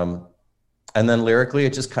then lyrically,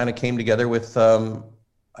 it just kind of came together with,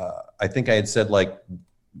 I think I had said like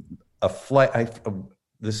a flight,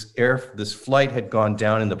 this flight had gone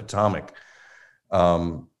down in the Potomac,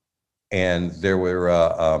 and there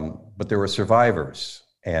were survivors,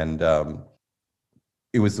 and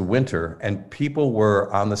it was the winter, and people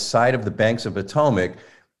were on the side of the banks of Potomac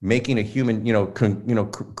making a human,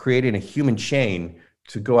 creating a human chain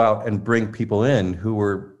to go out and bring people in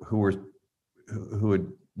who had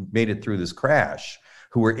made it through this crash,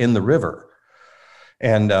 who were in the river,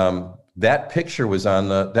 and that picture was on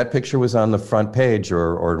the front page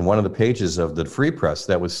or in one of the pages of the Free Press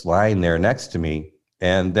that was lying there next to me.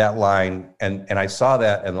 And that line, and I saw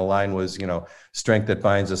that, and the line was, strength that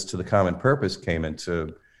binds us to the common purpose came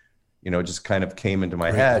into, just kind of came into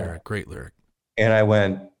my head. Great lyric. And I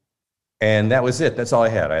went, and that was it. That's all I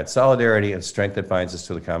had. I had Solidarity and strength that binds us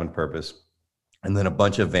to the common purpose, and then a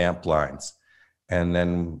bunch of vamp lines. And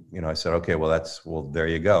then, I said, okay, well, there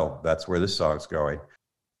you go. That's where this song's going.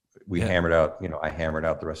 I hammered out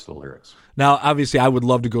the rest of the lyrics. Now, obviously, I would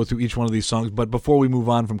love to go through each one of these songs, but before we move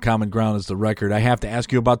on from Common Ground as the record, I have to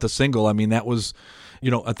ask you about the single. I mean, that was,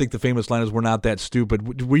 I think the famous line is, "We're not that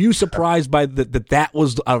stupid." Were you surprised by that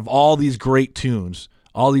was, out of all these great tunes,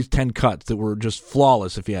 all these 10 cuts that were just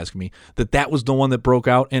flawless, if you ask me, that was the one that broke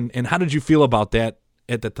out? And how did you feel about that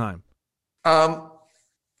at the time?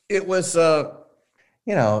 It was...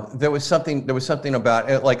 there was something about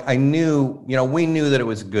it. Like I knew, we knew that it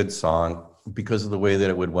was a good song because of the way that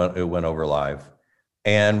it went over live.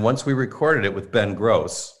 And once we recorded it with Ben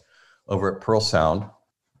Gross over at Pearl Sound,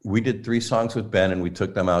 we did 3 songs with Ben and we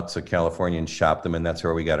took them out to California and shopped them. And that's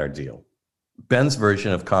where we got our deal. Ben's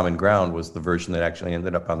version of Common Ground was the version that actually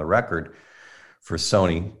ended up on the record for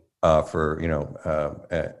Sony,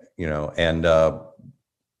 and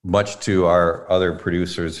much to our other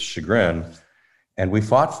producers' chagrin. And we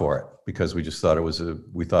fought for it because we just thought it was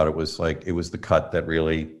the cut that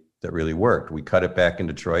really worked. We cut it back in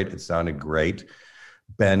Detroit. It sounded great.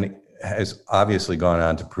 Ben has obviously gone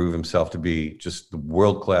on to prove himself to be just the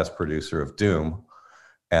world-class producer of doom.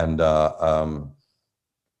 And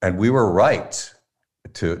we were right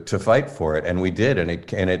to fight for it. And we did. And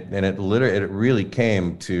it really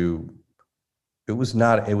came to, it was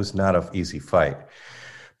not an easy fight.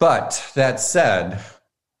 But that said,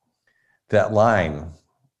 that line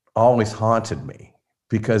always haunted me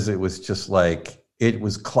because it was just like, it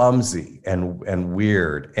was clumsy and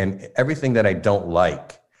weird and everything that I don't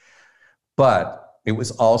like. But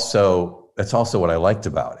that's also what I liked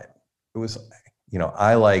about it. It was,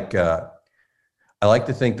 I like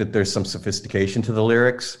to think that there's some sophistication to the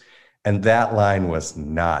lyrics, and that line was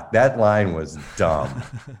not. That line was dumb.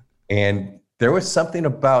 And there was something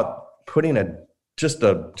about putting just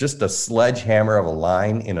a sledgehammer of a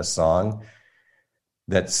line in a song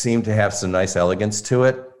that seemed to have some nice elegance to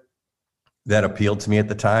it that appealed to me at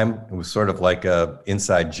the time. It was sort of like a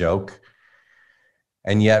inside joke.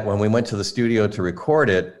 And yet when we went to the studio to record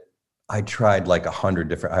it, I tried like 100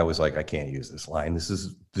 different, I was like, I can't use this line. This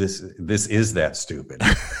is that stupid.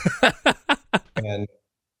 and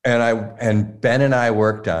Ben and I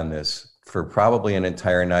worked on this for probably an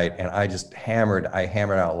entire night. And I hammered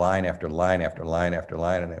out line after line after line after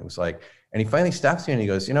line. And it was like, and he finally stops me and he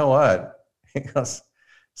goes, you know what? He goes,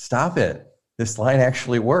 stop it. This line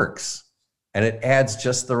actually works. And it adds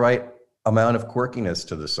just the right amount of quirkiness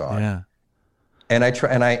to the song. Yeah. And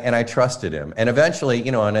I trusted him. And eventually,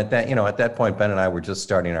 and at that point, Ben and I were just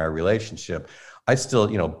starting our relationship. I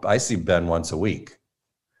still, I see Ben once a week.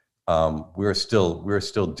 We're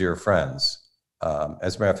still dear friends.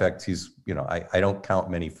 As a matter of fact, he's, I don't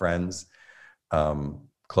count many friends,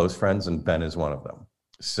 close friends, and Ben is one of them.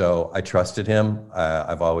 So I trusted him.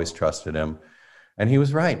 I've always trusted him. And he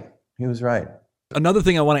was right. He was right. Another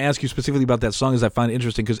thing I want to ask you specifically about that song is I find it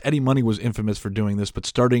interesting because Eddie Money was infamous for doing this, but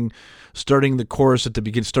starting the chorus at the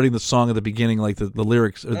beginning, starting the song at the beginning, like the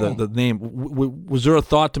lyrics or the name. Was there a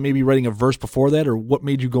thought to maybe writing a verse before that, or what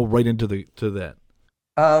made you go right into that?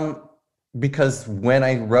 Because when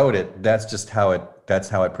I wrote it, that's how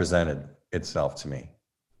it presented itself to me.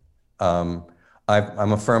 I'm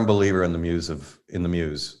a firm believer in the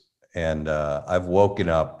muse, and I've woken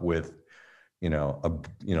up with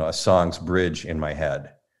a song's bridge in my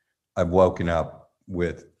head. I've woken up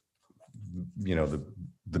with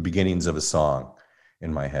the beginnings of a song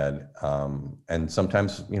in my head, and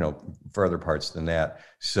sometimes further parts than that.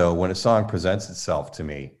 So when a song presents itself to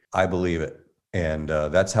me, I believe it. And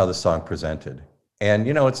that's how the song presented. And,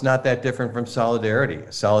 it's not that different from Solidarity.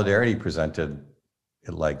 Solidarity presented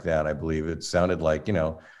it like that, I believe. It sounded like,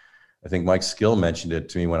 I think Mike Skill mentioned it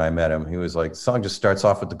to me when I met him. He was like, the song just starts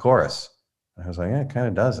off with the chorus. I was like, yeah, it kind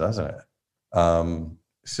of does, doesn't it?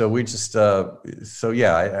 So we just, I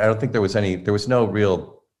don't think there was no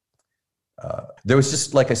real, there was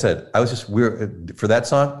just, like I said, I was just weird for that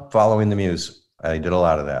song, following the muse. I did a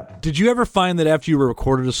lot of that. Did you ever find that after you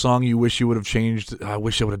recorded a song, you wish you would have changed? I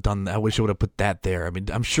wish I would have done that. I wish I would have put that there. I mean,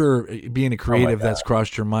 I'm sure being a creative, that's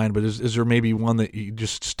crossed your mind, but is there maybe one that you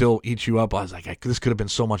just still eats you up? I was like, this could have been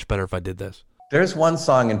so much better if I did this. There's one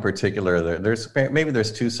song in particular.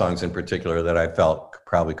 There's two songs in particular that I felt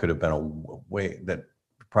probably could have been a way that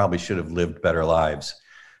probably should have lived better lives.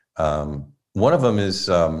 One of them is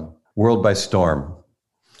 "World by Storm,"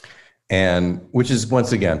 and which is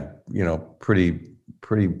once again, pretty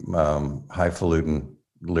highfalutin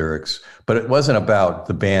lyrics. But it wasn't about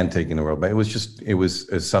the band taking the world, but it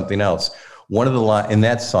was something else. One of the in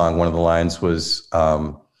that song, one of the lines was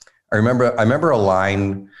I remember a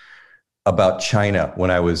line about China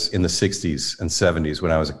when I was in the 60s and 70s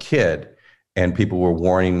when I was a kid, and people were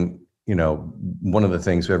warning, one of the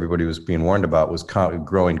things everybody was being warned about was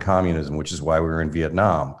growing communism, which is why we were in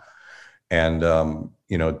Vietnam. And, the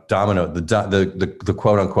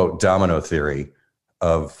quote unquote domino theory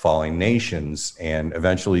of falling nations, and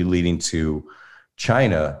eventually leading to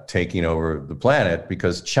China taking over the planet,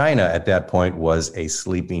 because China at that point was a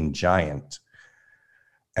sleeping giant.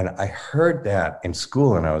 And I heard that in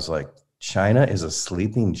school and I was like, China is a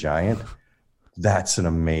sleeping giant? That's an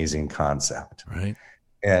amazing concept. Right.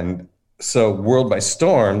 And so World by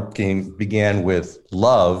Storm began with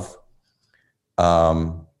love.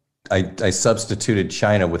 I substituted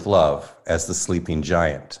China with love as the sleeping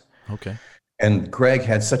giant. Okay. And Greg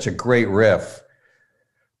had such a great riff,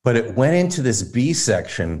 but it went into this B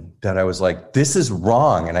section that I was like, this is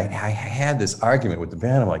wrong. And I had this argument with the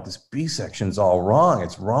band. I'm like, this B section's all wrong.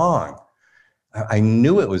 It's wrong. I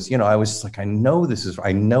knew it was, I was like, I know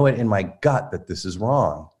it in my gut that this is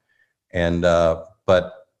wrong. And,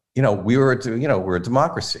 but, we're a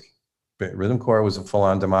democracy. But Rhythm Corps was a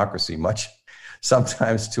full-on democracy, much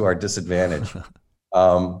sometimes to our disadvantage.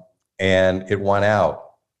 And it won out.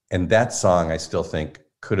 And that song, I still think,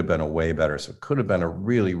 could have been a way better. So it could have been a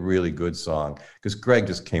really, really good song, because Greg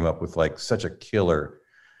just came up with like such a killer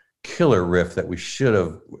riff that we should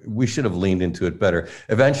have leaned into it better.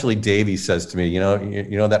 Eventually Davey says to me, you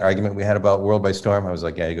know that argument we had about World by Storm? I was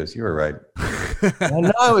like, yeah. He goes, you were right. I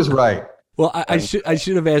know I was right. Well, I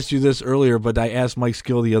should have asked you this earlier, but I asked Mike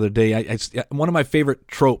Skill the other day. One of my favorite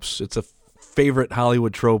tropes, it's a favorite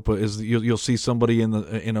Hollywood trope, is you'll see somebody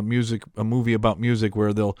in a movie about music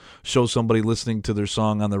where they'll show somebody listening to their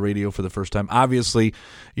song on the radio for the first time. Obviously,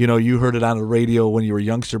 you heard it on the radio when you were a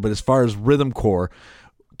youngster, but as far as Rhythm Corps,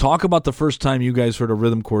 talk about the first time you guys heard a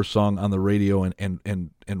Rhythm Corps song on the radio, and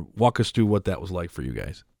walk us through what that was like for you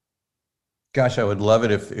guys. Gosh, I would love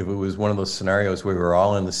it if it was one of those scenarios where we were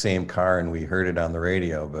all in the same car and we heard it on the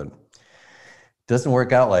radio, but it doesn't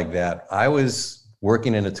work out like that. I was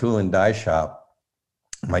working in a tool and die shop,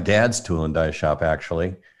 my dad's tool and die shop,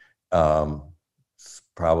 actually.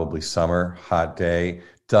 Probably summer, hot day.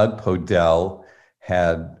 Doug Podell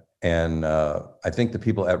and I think the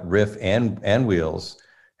people at Riff and Wheels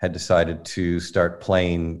had decided to start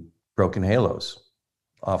playing Broken Halos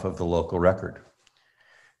off of the local record.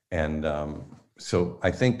 And so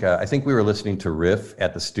I think we were listening to Riff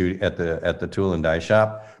at the studio at the Tool and Die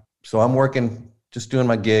Shop. So I'm working, just doing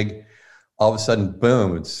my gig. All of a sudden,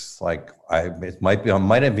 boom! It's like I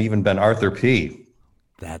might have even been Arthur P.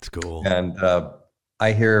 That's cool. And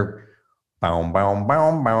I hear, bow, bow,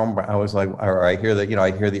 bow, bow. I was like, or I hear that, I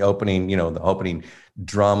hear the opening, the opening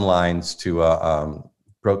drum lines to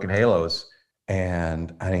Broken Halos.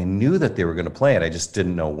 And I knew that they were going to play it. I just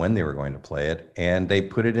didn't know when they were going to play it. And they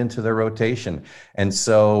put it into their rotation. And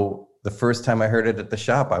so the first time I heard it at the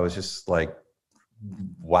shop, I was just like,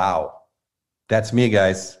 wow, that's me,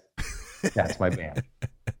 guys. That's my band.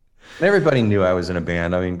 And everybody knew I was in a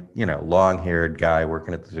band. I mean, long-haired guy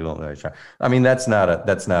working at the Tool shop. I mean, that's not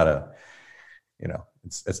a,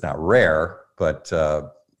 it's not rare, but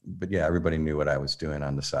yeah, everybody knew what I was doing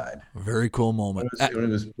on the side. Very cool moment.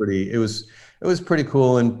 It was pretty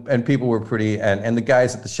cool, and people were pretty, and the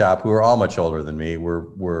guys at the shop, who were all much older than me,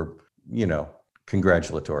 were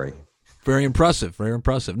congratulatory. Very impressive. Very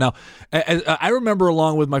impressive. Now, I remember,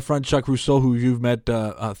 along with my friend Chuck Rousseau, who you've met,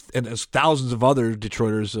 and thousands of other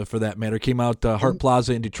Detroiters, for that matter, came out to Hart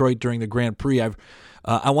Plaza in Detroit during the Grand Prix.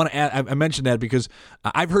 I want to add, I mentioned that because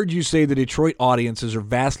I've heard you say the Detroit audiences are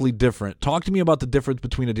vastly different. Talk to me about the difference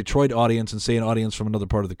between a Detroit audience and, say, an audience from another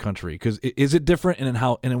part of the country. Because is it different, and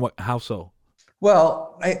how so?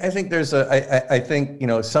 Well, I think I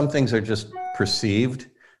think some things are just perceived.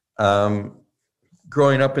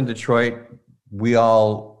 Growing up in Detroit, we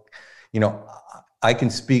all, I can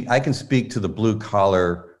speak to the blue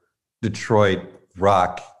collar Detroit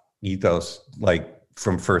rock ethos, like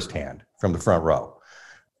from firsthand, from the front row.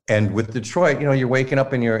 And with Detroit, you're waking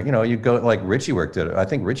up and you go, like Richie worked at, I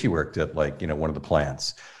think Richie worked at one of the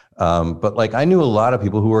plants. But like, I knew a lot of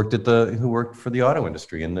people who worked for the auto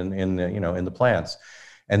industry in the plants.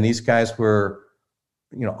 And these guys were,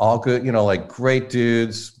 all good, like great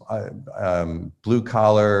dudes, blue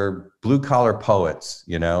collar poets,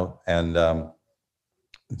 and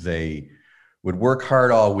they would work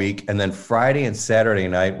hard all week. And then Friday and Saturday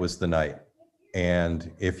night was the night.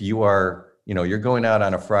 And if you are, you're going out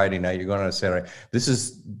on a Friday night, you're going on a Saturday, this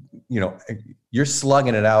is, you're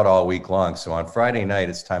slugging it out all week long. So on Friday night,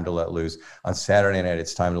 it's time to let loose. On Saturday night,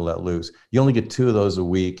 it's time to let loose. You only get 2 of those a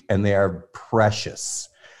week, and they are precious.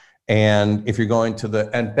 And if you're going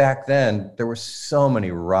and back then, there were so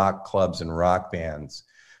many rock clubs and rock bands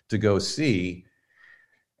to go see.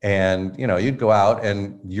 And, you'd go out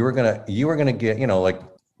and you were going to get,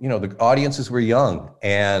 the audiences were young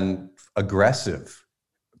and aggressive,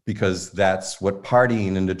 because that's what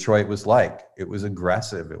partying in Detroit was like. It was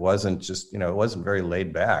aggressive. It wasn't just, it wasn't very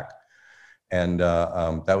laid back. And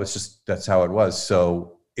that's how it was.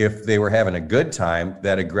 So if they were having a good time,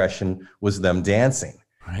 that aggression was them dancing.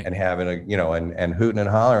 Right. And having and hooting and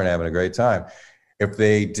hollering and having a great time. If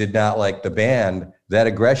they did not like the band, that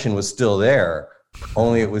aggression was still there,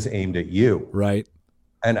 only it was aimed at you. Right.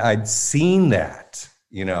 And I'd seen that,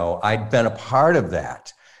 I'd been a part of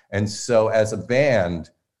that. And so as a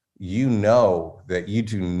band, that you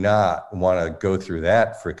do not want to go through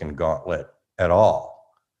that freaking gauntlet at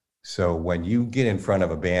all. So when you get in front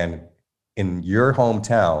of a band in your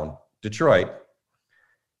hometown, Detroit,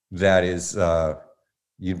 that is,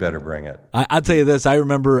 you better bring it. I'll tell you this. I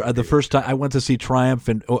remember the first time I went to see Triumph,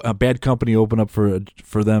 and Bad Company opened up for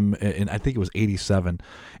them in, I think it was 87.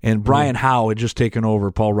 And Brian Howe had just taken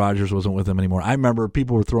over. Paul Rogers wasn't with him anymore. I remember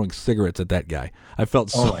people were throwing cigarettes at that guy. I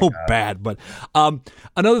felt so bad. But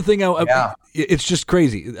another thing, it's just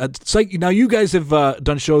crazy. Now, you guys have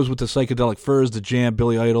done shows with the Psychedelic Furs, the Jam,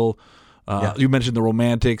 Billy Idol. You mentioned the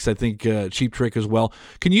Romantics, I think Cheap Trick as well.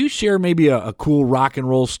 Can you share maybe a cool rock and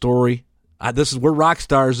roll story? We're rock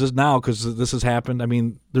stars now because this has happened. I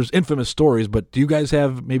mean, there's infamous stories, but do you guys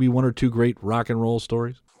have maybe 1 or 2 great rock and roll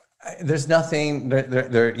stories? There's nothing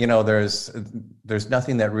there's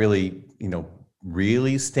nothing that really,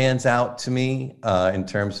 really stands out to me in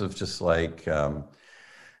terms of just like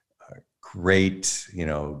great,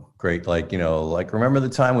 like remember the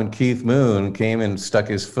time when Keith Moon came and stuck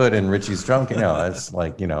his foot in Richie's trunk? It's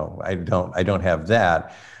like, I don't have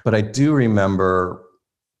that, but I do remember.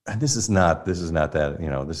 This is not that,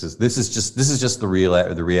 this is just the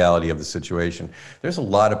reality of the situation. There's a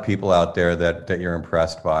lot of people out there that you're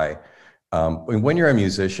impressed by. When you're a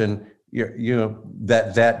musician,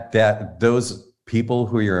 that those people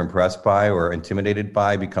who you're impressed by or intimidated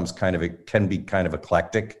by can be kind of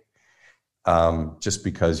eclectic. Just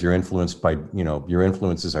because you're influenced by, your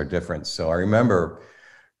influences are different. So I remember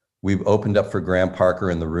we opened up for Graham Parker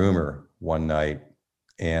and the Rumor one night.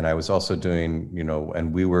 And I was also doing,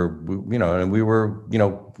 and we were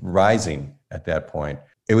rising at that point.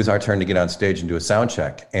 It was our turn to get on stage and do a sound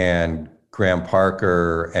check. And Graham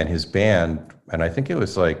Parker and his band, and I think it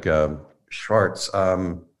was like Schwartz,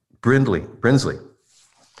 Brinsley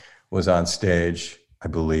was on stage, I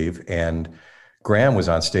believe, and Graham was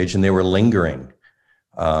on stage, and they were lingering,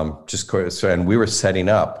 and we were setting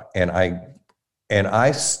up, and I,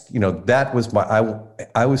 that was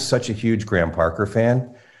I was such a huge Graham Parker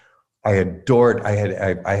fan. I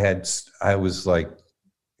was like,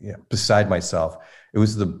 beside myself.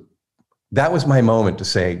 That was my moment to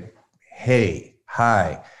say, hey,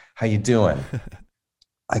 hi, how you doing?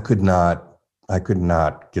 I could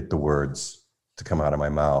not get the words to come out of my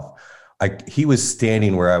mouth. He was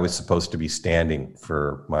standing where I was supposed to be standing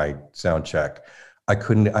for my sound check. I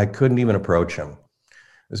couldn't even approach him.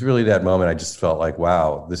 It was really that moment. I just felt like,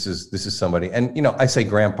 wow, this is somebody. And I say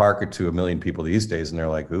Graham Parker to a million people these days, and they're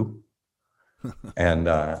like, who? and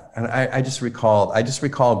I just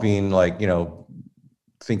recall being like,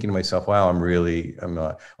 thinking to myself, wow, I'm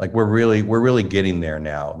like, we're really getting there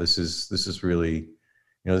now. This is really,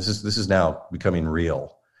 this is now becoming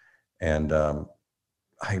real. And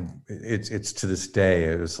it's to this day,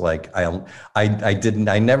 it was like,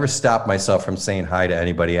 I never stopped myself from saying hi to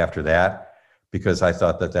anybody after that, because I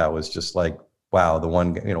thought that was just like, wow, the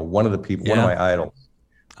one, one of the people, one of my idols.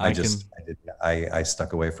 I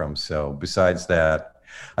stuck away from. So besides that,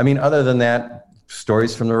 other than that,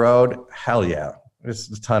 stories from the road, hell yeah.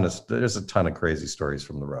 There's a ton of crazy stories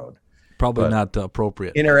from the road. Probably not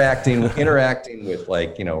appropriate. Interacting with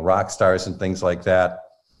like, rock stars and things like that.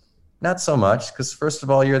 Not so much, because first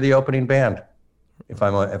of all, you're the opening band. If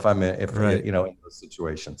I'm right. In those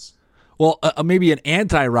situations. Well, maybe an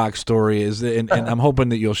anti-rock story is, and I'm hoping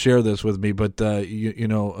that you'll share this with me. But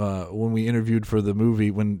when we interviewed for the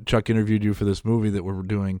movie, when Chuck interviewed you for this movie that we're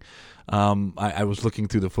doing, I was looking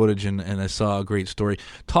through the footage and I saw a great story.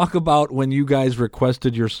 Talk about when you guys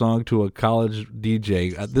requested your song to a college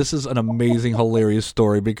DJ. This is an amazing, hilarious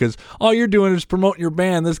story, because all you're doing is promoting your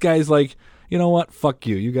band. This guy's like, you know what? Fuck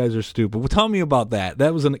you. You guys are stupid. Well, tell me about that.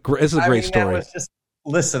 It's a great story. That was just.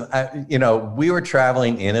 Listen, we were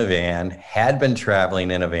traveling in a van, had been traveling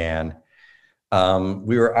in a van.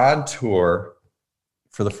 We were on tour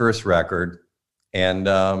for the first record, and,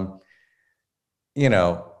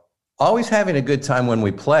 always having a good time when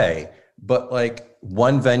we play, but like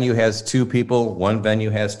one venue has 2 people, one venue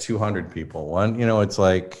has 200 people, it's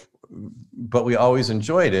like, but we always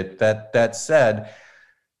enjoyed it. That said,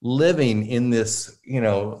 living in this,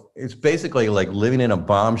 it's basically like living in a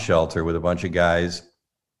bomb shelter with a bunch of guys.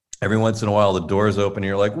 Every once in a while, the doors open and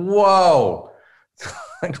you're like, whoa,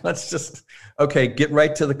 let's just, okay, get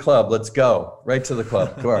right to the club. Let's go right to the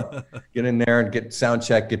club. Come on, get in there and get sound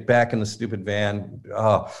check, get back in the stupid van.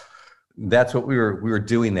 Oh, that's what we were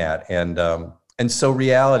doing that. And so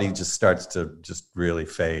reality just starts to just really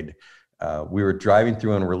fade. We were driving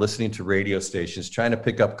through and we're listening to radio stations, trying to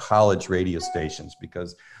pick up college radio stations,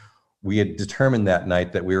 because we had determined that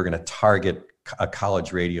night that we were going to target a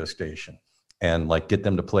college radio station and like get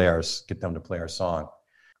them to play our song.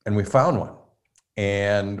 And we found one.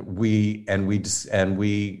 And I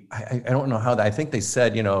don't know how I think they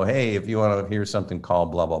said, hey, if you want to hear something, call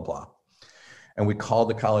blah, blah, blah. And we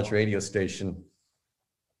called the college radio station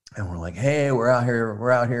and we're like, hey, we're out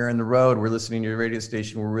here in the road. We're listening to your radio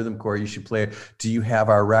station. We're Rhythm Corps. You should play it. Do you have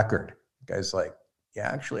our record? The guy's like,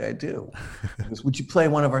 yeah, actually I do. He goes, would you play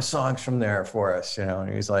one of our songs from there for us?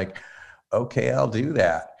 And he's like, okay, I'll do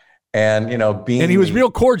that. And and he was real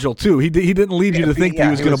cordial too. He didn't lead you to think he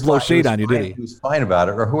was going to blow shade on you, did he? He was fine about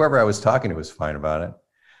it, or whoever I was talking to was fine about it.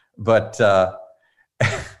 But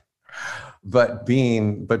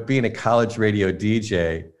being a college radio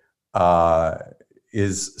DJ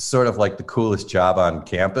is sort of like the coolest job on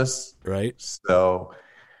campus, right? So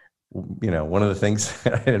one of the things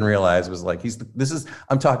that I didn't realize was like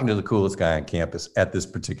I'm talking to the coolest guy on campus at this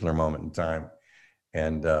particular moment in time,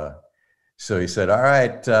 and. So he said, all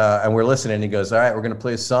right, and we're listening. And he goes, all right, we're going to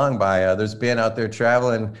play a song by, there's a band out there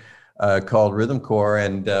traveling called Rhythm Corps.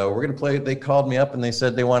 And we're going to play, they called me up and they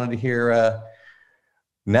said they wanted to hear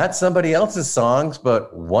not somebody else's songs,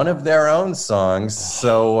 but one of their own songs.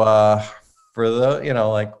 So for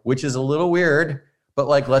the, which is a little weird, but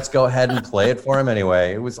like, let's go ahead and play it for him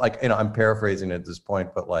anyway. It was like, I'm paraphrasing at this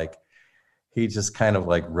point, but like, he just kind of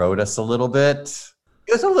like wrote us a little bit.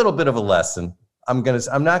 It was a little bit of a lesson. I'm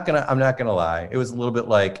not gonna lie. It was a little bit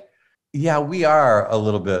like, yeah, we are a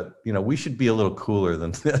little bit, we should be a little cooler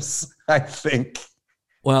than this, I think.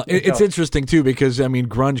 Well, it's interesting too because I mean,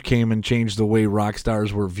 grunge came and changed the way rock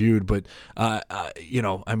stars were viewed. But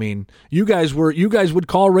I mean, you guys would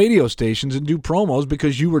call radio stations and do promos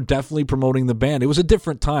because you were definitely promoting the band. It was a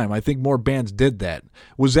different time. I think more bands did that.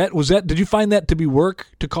 Was that? Did you find that to be work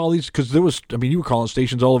to call these? Because you were calling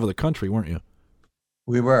stations all over the country, weren't you?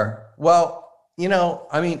 We were. Well,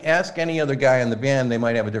 I mean, ask any other guy in the band, they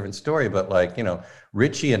might have a different story. But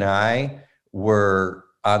Richie and I were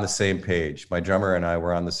on the same page. My drummer and I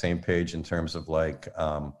were on the same page in terms of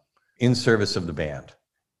in service of the band.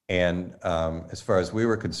 And as far as we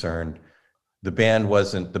were concerned, the band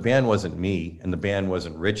wasn't me and the band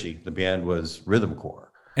wasn't Richie. The band was Rhythm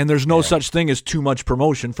Corps. And there's no such thing as too much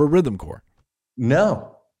promotion for Rhythm Corps.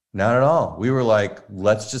 No, not at all. We were like,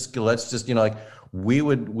 let's just we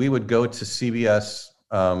would go to CBS.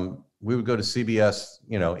 We would go to CBS,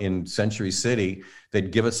 in Century City.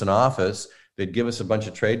 They'd give us an office. They'd give us a bunch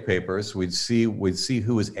of trade papers. We'd see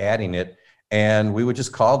who was adding it, and we would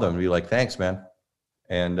just call them and be like, "Thanks, man,"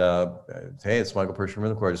 and "Hey, it's Michael Persh from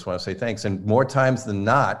Rhythm Corps. I just want to say thanks." And more times than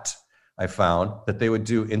not, I found that they would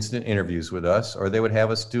do instant interviews with us, or they would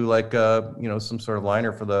have us do some sort of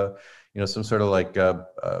liner for the, some sort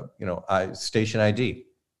of station ID,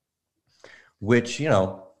 which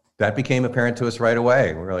that became apparent to us right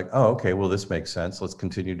away. We were like, "Oh, okay, well, this makes sense. Let's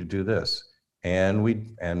continue to do this." And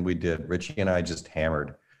we did. Richie and I just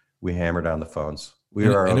hammered. We hammered on the phones.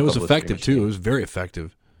 And it was effective too. It was very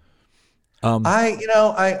effective. I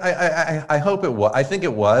hope it was. I think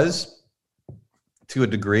it was to a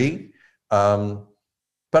degree. But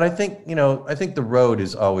I think the road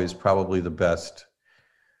is always probably the best.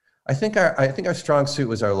 I think our strong suit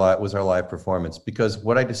was our live performance, because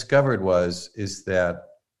what I discovered is that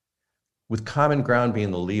with Common Ground being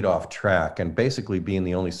the lead-off track and basically being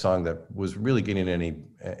the only song that was really getting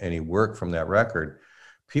any work from that record,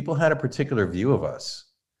 people had a particular view of us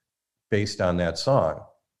based on that song.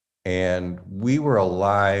 And we were a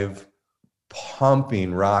live,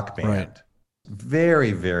 pumping rock band, right.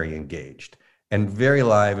 Very, very engaged and very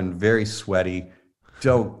live and very sweaty.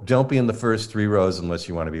 Don't be in the first 3 rows unless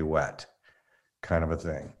you want to be wet, kind of a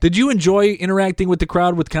thing. Did you enjoy interacting with the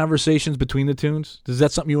crowd with conversations between the tunes? Is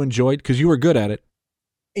that something you enjoyed? Because you were good at it.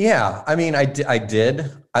 Yeah, I mean, I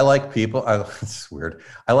did. I like people. It's weird.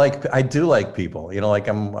 I do like people.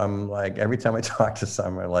 I'm like, every time I talk to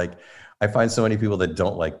someone, I find so many people that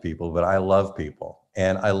don't like people, but I love people,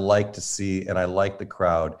 and I like to see, and I like the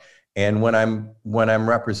crowd. And when I'm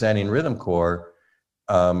representing Rhythm Corps,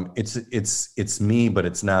 it's me, but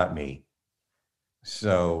it's not me.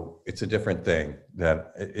 So it's a different thing.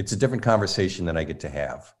 It's a different conversation that I get to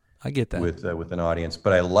have. I get that with an audience,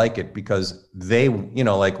 but I like it because they,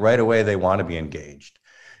 right away they want to be engaged.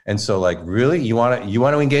 And so really, you want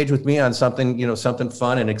to engage with me on something, something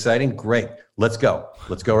fun and exciting? Great. Let's go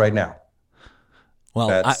right now.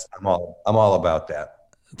 Well, I'm all about that.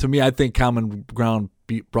 To me, I think Common Ground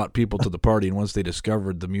brought people to the party, and once they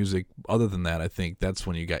discovered the music, other than that, I think that's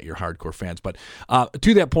when you got your hardcore fans. But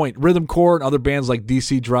to that point, Rhythm Corps and other bands like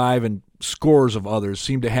DC Drive and scores of others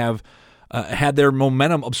seem to have had their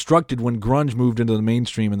momentum obstructed when grunge moved into the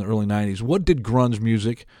mainstream in the early 90s. What did grunge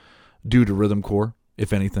music do to Rhythm Corps,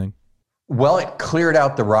 if anything? Well, it cleared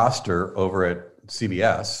out the roster over at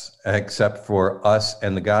CBS, except for us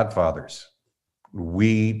and the Godfathers.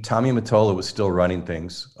 Tommy Mottola was still running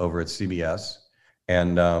things over at CBS.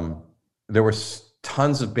 And there were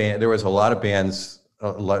tons of bands. There was a lot of bands,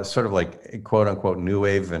 sort of like quote unquote new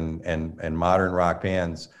wave and modern rock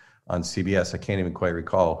bands on CBS. I can't even quite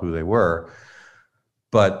recall who they were,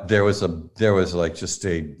 but there was just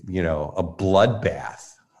a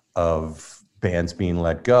bloodbath of bands being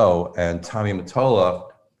let go. And Tommy Mottola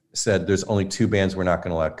said, "There's only 2 bands we're not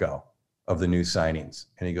going to let go of the new signings."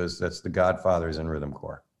 And he goes, "That's the Godfathers and Rhythm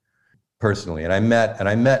Corps." Personally, and I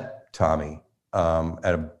met Tommy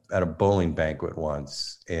at a bowling banquet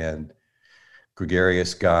once, and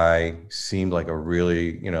gregarious guy, seemed like a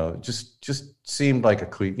really, just seemed like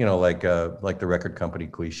like the record company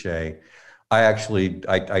cliche.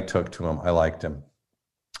 I took to him. I liked him.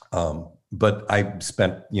 But I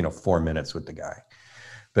spent, 4 minutes with the guy.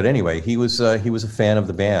 But anyway, he was a fan of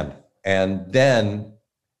the band. And then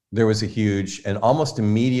there was a huge, and almost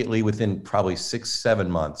immediately within probably 6-7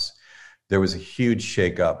 months, there was a huge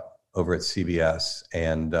shakeup over at CBS,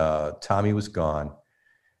 and Tommy was gone,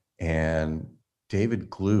 and David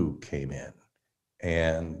Glue came in,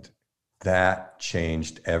 and that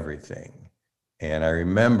changed everything. And I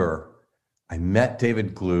remember I met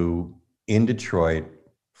David Glue in Detroit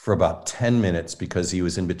for about 10 minutes because he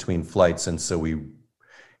was in between flights, and so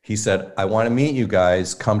he said, "I want to meet you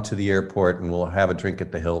guys, come to the airport and we'll have a drink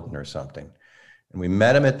at the Hilton or something." And we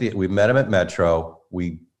met him at Metro.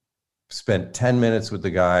 We spent 10 minutes with the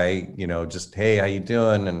guy, just, hey, how you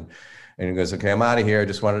doing? And he goes, okay, I'm out of here. I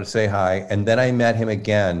just wanted to say hi. And then I met him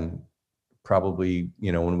again, probably,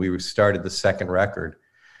 when we started the second record,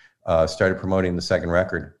 started promoting the second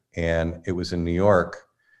record. And it was in New York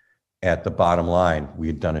at the Bottom Line. We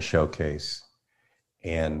had done a showcase.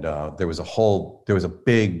 And there was a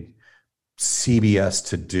big CBS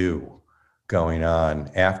to do going on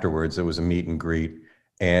afterwards. There was a meet and greet,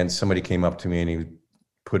 and somebody came up to me and he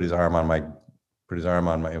put his hand on my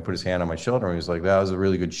shoulder, and he was like, that was a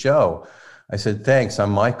really good show. I said, thanks,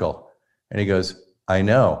 I'm Michael. And he goes, I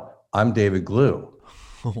know, I'm David Glue.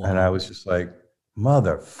 Wow. And I was just like,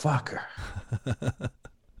 motherfucker.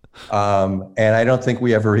 And I don't think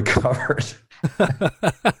we ever recovered.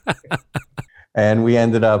 And we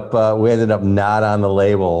ended up not on the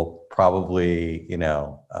label, probably,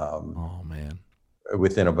 oh man,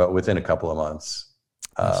 within a couple of months.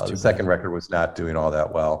 The second record was not doing all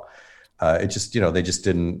that well. It just, they just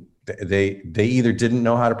didn't. They either didn't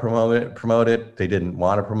know how to promote it, they didn't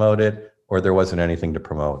want to promote it, or there wasn't anything to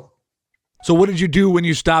promote. So what did you do when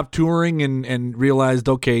you stopped touring and realized,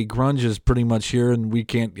 okay, grunge is pretty much here, and we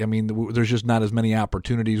can't? I mean, there's just not as many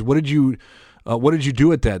opportunities. What did you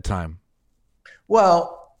do at that time?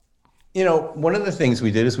 Well, one of the things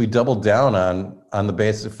we did is we doubled down on the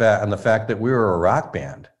basis of on the fact that we were a rock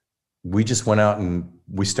band. We just went out and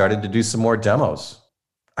we started to do some more demos.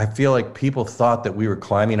 I feel like people thought that we were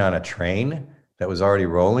climbing on a train that was already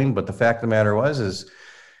rolling, but the fact of the matter is,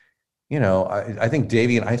 I think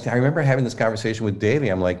Davey and I remember having this conversation with Davey.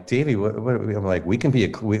 I'm like, Davey, I'm like, we can be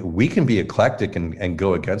eclectic and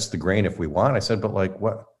go against the grain if we want. I said, but like,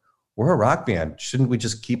 what? We're a rock band. Shouldn't we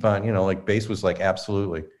just keep on, like bass was like,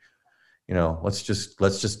 absolutely, let's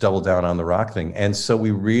just double down on the rock thing. And so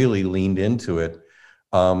we really leaned into it.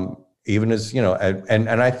 Even as, and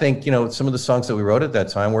I think, some of the songs that we wrote at that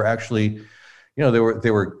time were actually,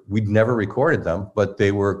 we'd never recorded them, but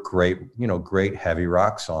they were great, great heavy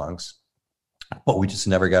rock songs, but we just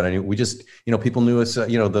never got any, we just, people knew us,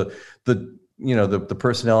 the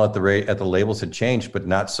personnel at the labels had changed, but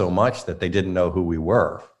not so much that they didn't know who we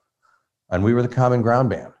were. And we were the Common Ground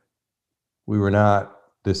band. We were not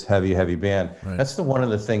this heavy band. Right. That's one of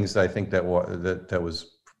the things that I think that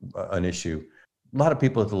was an issue. A lot of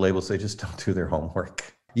people at the labels, they just don't do their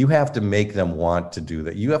homework. You have to make them want to do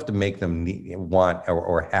that. You have to make them want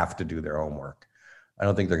or have to do their homework. I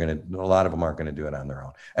don't think a lot of them aren't going to do it on their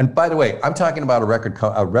own. And by the way, I'm talking about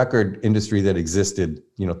a record industry that existed,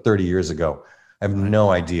 30 years ago. I have no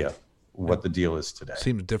idea what the deal is today.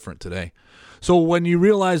 Seems different today. So when you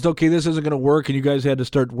realized, okay, this isn't going to work, and you guys had to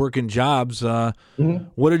start working jobs,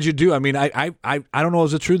 what did you do? I mean, I don't know.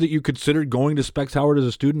 Is it true that you considered going to Specs Howard as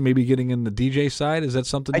a student, maybe getting in the DJ side? Is that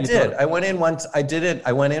something you did? Thought? I went in once. I did it.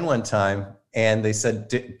 I went in one time, and they said,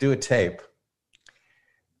 do a tape.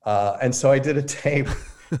 And so I did a tape.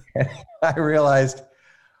 And I realized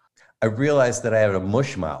that I had a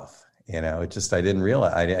mush mouth. I didn't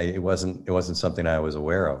realize. It wasn't something I was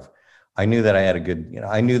aware of. I knew that I had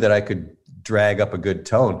I knew that I could drag up a good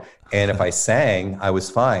tone, and if I sang, I was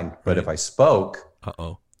fine. But if I spoke,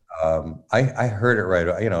 I heard it right.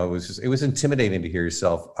 It was intimidating to hear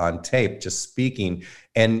yourself on tape, just speaking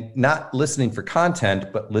and not listening for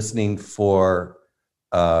content, but listening for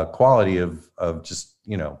quality of just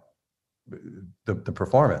the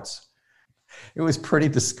performance. It was pretty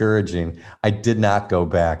discouraging. I did not go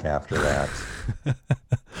back after that.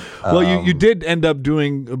 Well, you did end up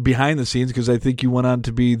doing behind the scenes, because I think you went on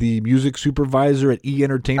to be the music supervisor at E!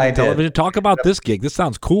 Entertainment Television. Talk about this gig. This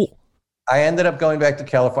sounds cool. I ended up going back to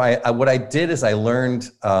California. What I did is I learned,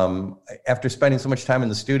 after spending so much time in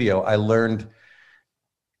the studio, I learned,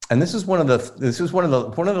 and this is one of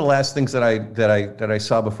the last things that I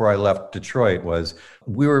saw before I left Detroit, was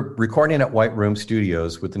we were recording at White Room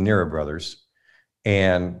Studios with the Nira brothers,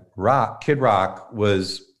 and Kid Rock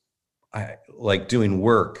was like doing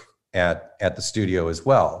work at the studio as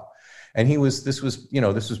well. And this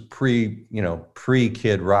was pre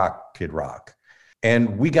Kid Rock.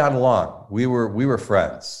 And we got along. We were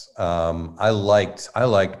friends. I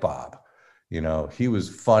liked Bob. He was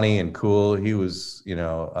funny and cool. He was,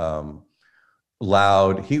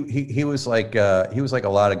 loud. He was like a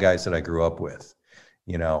lot of guys that I grew up with,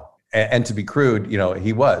 and to be crude,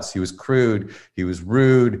 he was crude. He was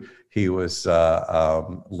rude. He was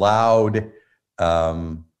loud.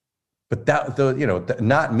 But that, though,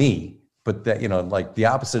 not me, but that, like the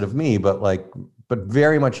opposite of me, but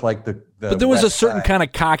very much like the But there was West a certain Side. kind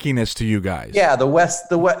of cockiness to you guys. Yeah, the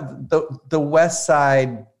West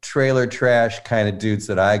Side trailer trash kind of dudes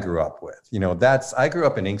that I grew up with. I grew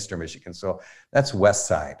up in Inkster, Michigan, so That's West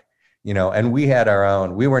Side, and we had our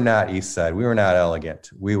own. We were not East Side. We were not elegant.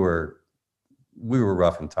 We were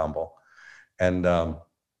rough and tumble. And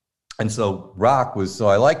so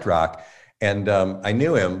I liked rock, and I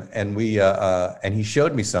knew him, and he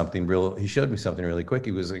showed me something really quick.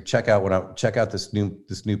 He was like, check out this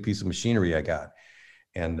new piece of machinery I got.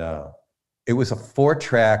 And it was a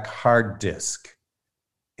 4-track hard disc,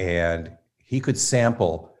 and he could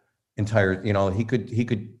sample entire, he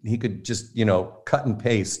could just, cut and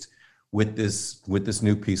paste with this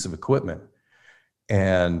new piece of equipment.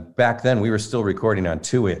 And back then we were still recording on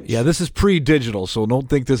 2-inch. Yeah, this is pre-digital, so don't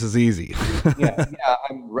think this is easy.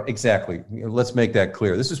 Exactly. Let's make that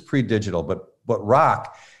clear. This is pre-digital, but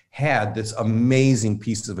rock had this amazing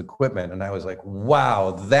piece of equipment, and I was like,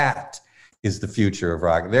 wow, that is the future of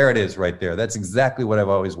rock. There it is right there. That's exactly what I've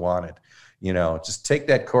always wanted. Just take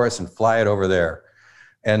that chorus and fly it over there.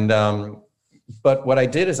 And but what I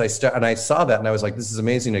did is I saw that, and I was like, this is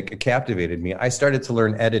amazing. It captivated me. I started to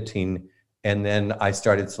learn editing. And then I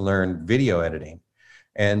started to learn video editing.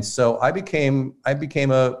 And so I became a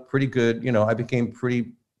pretty good,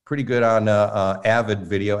 pretty good on Avid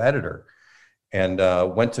video editor, and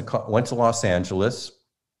went to Los Angeles,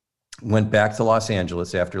 went back to Los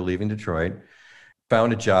Angeles after leaving Detroit,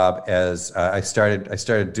 found a job as I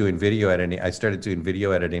started doing video editing. I started doing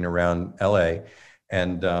video editing around LA,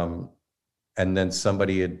 and then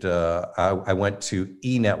somebody had, I went to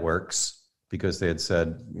E! Networks, because they had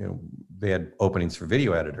said, they had openings for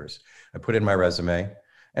video editors. I put in my resume,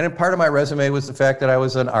 and part of my resume was the fact that I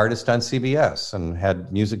was an artist on CBS and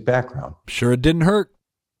had music background. Sure, it didn't hurt.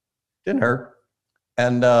 Didn't hurt.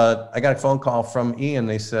 And I got a phone call from E! and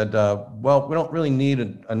they said, well, we don't really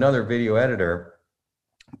need another video editor,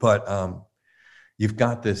 but you've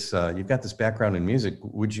got this background in music.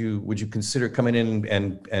 Would you consider coming in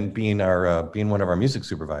and being one of our music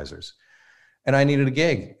supervisors? And I needed a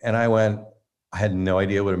gig, and I had no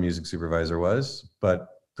idea what a music supervisor was, but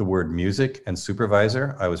the word music and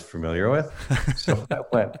supervisor I was familiar with. So I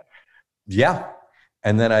went, yeah.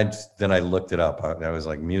 And then I looked it up. I was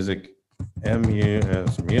like, music,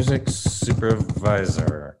 M-U-S, music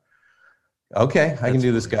supervisor. Okay, I can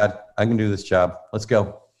do this, God. I can do this job. Let's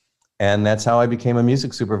go. And that's how I became a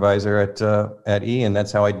music supervisor at E! And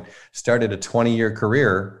that's how I started a 20-year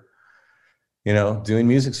career, doing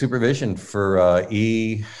music supervision for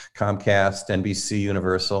E!, Comcast, NBC,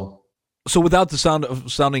 Universal. So without the sound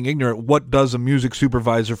of sounding ignorant, what does a music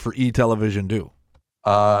supervisor for E! Television do?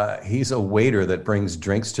 He's a waiter that brings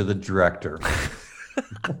drinks to the director.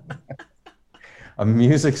 A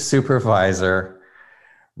music supervisor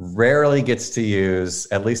rarely gets to use,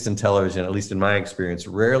 at least in television, at least in my experience,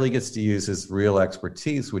 rarely gets to use his real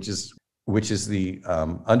expertise, which is the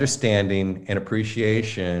understanding and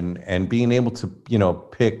appreciation and being able to,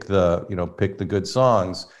 pick the good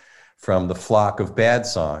songs from the flock of bad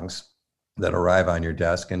songs that arrive on your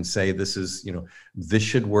desk and say, this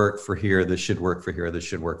should work for here. This should work for here. This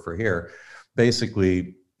should work for here.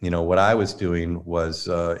 Basically, what I was doing was,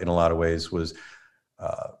 in a lot of ways, was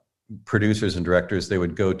producers and directors, they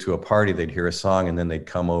would go to a party, they'd hear a song, and then they'd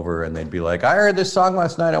come over and they'd be like, I heard this song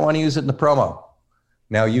last night. I want to use it in the promo.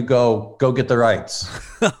 Now you go get the rights.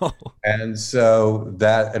 And so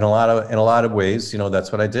that in a lot of ways,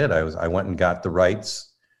 that's what I did. I went and got the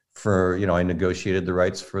rights for, I negotiated the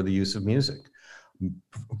rights for the use of music.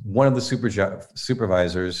 One of the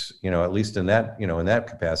supervisors, at least in that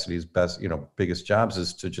capacity's biggest jobs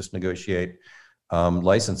is to just negotiate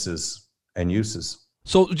licenses and uses.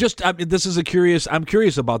 So I'm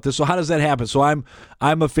curious about this. So how does that happen? So I'm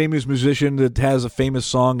a famous musician that has a famous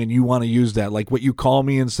song and you want to use that. Like what you call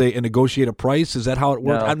me and say and negotiate a price? Is that how it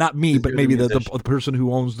works? No, not me, but maybe the person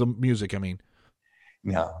who owns the music, I mean.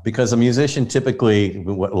 No, because a musician typically,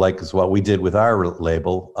 like is what we did with our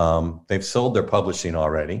label, they've sold their publishing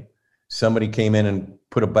already. Somebody came in and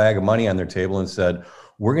put a bag of money on their table and said,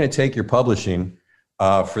 we're going to take your publishing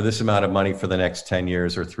for this amount of money for the next 10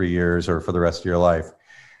 years or 3 years or for the rest of your life.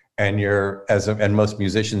 And and most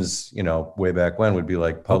musicians, way back when would be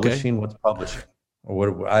like, publishing? Okay. What's publishing?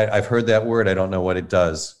 I've heard that word. I don't know what it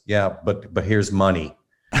does. Yeah, but here's money.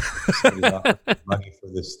 Money for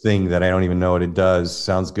this thing that I don't even know what it does.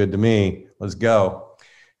 Sounds good to me. Let's go.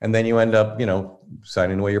 And then you end up,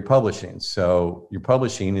 signing away your publishing. So your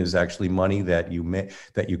publishing is actually money that you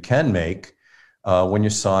can make when your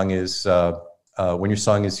song is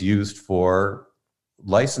used for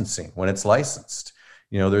licensing, when it's licensed.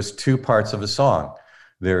 There's two parts of a song.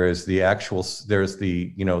 There's the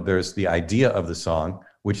idea of the song,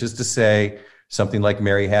 which is to say something like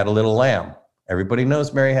Mary Had a Little Lamb. Everybody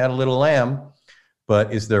knows Mary Had a Little Lamb,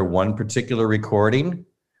 but is there one particular recording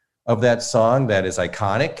of that song that is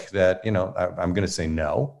iconic? That, you know, I'm going to say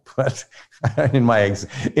no, but in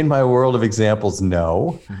my world of examples,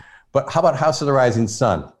 no. But how about House of the Rising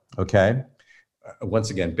Sun? Okay, once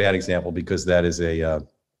again, bad example because that is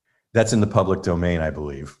that's in the public domain, I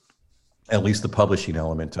believe. At least the publishing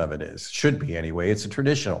element of it should be anyway. It's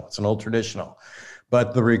it's an old traditional.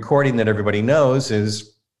 But the recording that everybody knows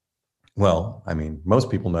is, well, I mean, most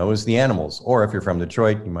people know is The Animals. Or if you're from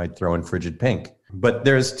Detroit, you might throw in Frigid Pink. But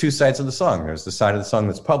there's two sides of the song. There's the side of the song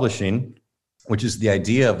that's publishing, which is the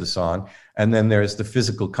idea of the song. And then there's the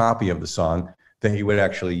physical copy of the song that you would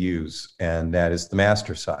actually use. And that is the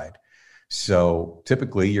master side. So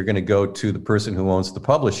typically you're going to go to the person who owns the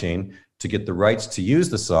publishing to get the rights to use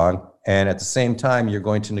the song. And at the same time, you're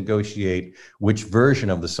going to negotiate which version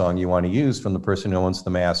of the song you want to use from the person who owns the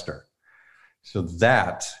master. So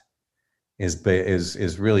that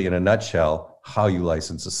is really, in a nutshell, how you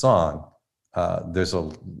license a song. There's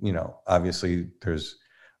obviously there's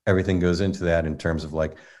everything goes into that in terms of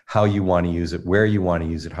like how you want to use it, where you want to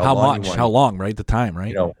use it, how much, how long, right? The time, right?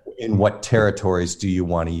 You know, in what territories do you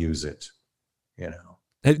want to use it? You know.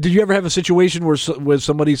 Did you ever have a situation where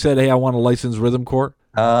somebody said, "Hey, I want to license Rhythm Corps"?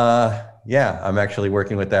 Yeah, I'm actually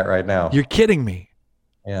working with that right now. You're kidding me.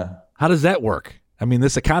 Yeah. How does that work? I mean,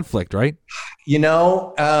 this is a conflict, right? You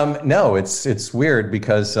know, no, it's weird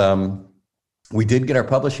because we did get our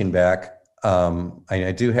publishing back.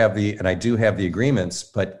 I do have the agreements,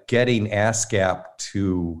 but getting ASCAP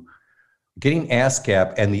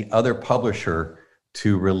and the other publisher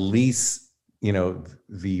to release, you know,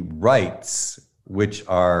 the rights, which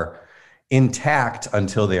are intact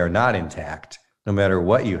until they are not intact, no matter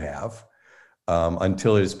what you have,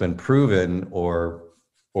 until it has been proven or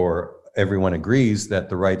everyone agrees that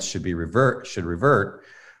the rights should revert.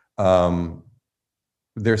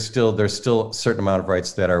 There's still a certain amount of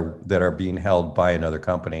rights that are being held by another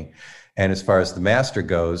company. And as far as the master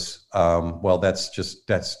goes, well, that's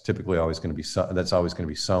typically always going to be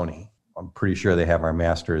Sony. I'm pretty sure they have our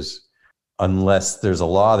masters, unless there's a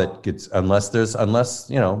law that gets, unless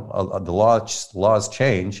you know, the laws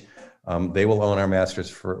change, they will own our masters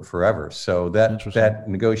forever. So that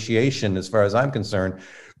negotiation, as far as I'm concerned,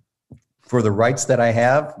 for the rights that I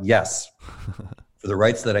have, yes. For the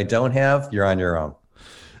rights that I don't have, you're on your own.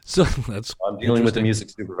 So I'm dealing with a music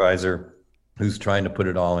supervisor who's trying to put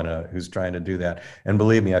it all who's trying to do that. And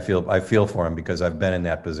believe me, I feel for him because I've been in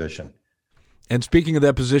that position. And speaking of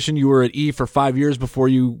that position, you were at E for 5 years before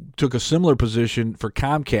you took a similar position for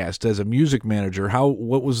Comcast as a music manager.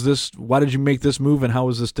 What was this? Why did you make this move, and how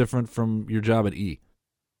was this different from your job at E?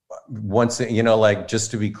 Once, you know, like,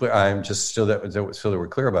 just to be clear, I'm just so that we're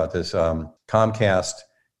clear about this. Comcast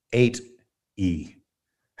ate E.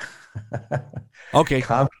 Okay.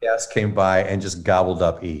 Comcast came by and just gobbled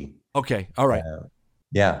up E. Okay. All right.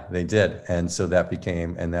 Yeah, they did. And so that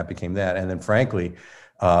became that. And then frankly,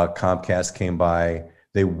 Comcast came by,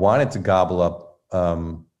 they wanted to gobble up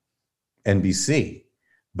NBC,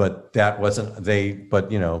 but that was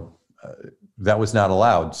not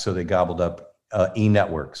allowed. So they gobbled up E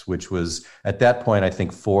Networks, which was at that point, I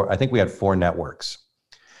think we had 4 networks.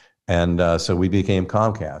 And so we became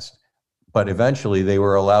Comcast. But eventually they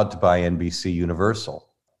were allowed to buy NBC Universal.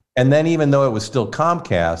 And then even though it was still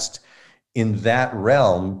Comcast, in that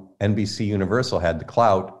realm, NBC Universal had the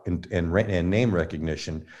clout and name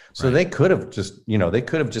recognition. So right. They could have just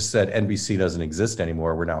said NBC doesn't exist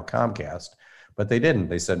anymore. We're now Comcast. But they didn't.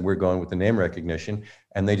 They said, we're going with the name recognition.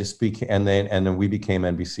 And they just and then we became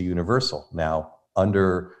NBC Universal now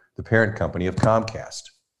under the parent company of Comcast.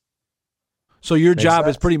 So your job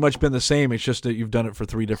has pretty much been the same. It's just that you've done it for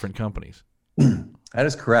 3 different companies. That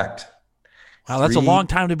is correct. Wow, that's a long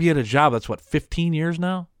time to be at a job. That's 15 years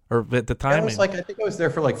now, or at the time. I think I was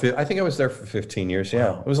there for 15 years.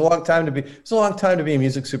 Yeah, wow. It was a long time to be. It was a long time to be a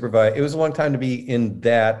music supervisor. It was a long time to be in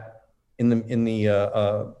the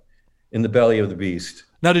belly of the beast.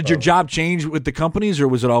 Now, did your job change with the companies, or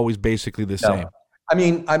was it always basically the same? I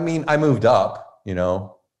mean, I moved up. You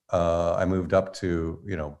know, I moved up to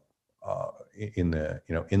in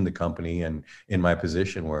the company and in my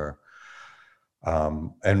position where,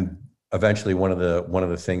 and eventually one of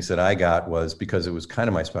the things that I got was, because it was kind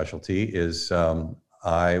of my specialty, is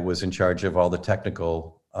I was in charge of all the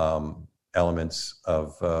technical elements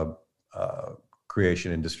of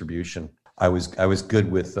creation and distribution. I was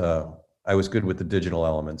good with the digital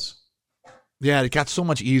elements. Yeah, it got so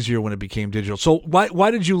much easier when it became digital. So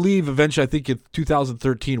why did you leave eventually? I think in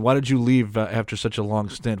 2013. Why did you leave after such a long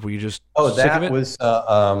stint? Were you just sick of it? Was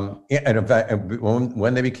and in fact,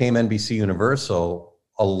 when they became NBC Universal,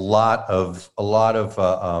 a lot of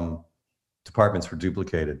departments were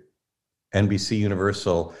duplicated. NBC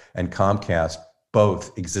Universal and Comcast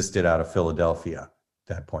both existed out of Philadelphia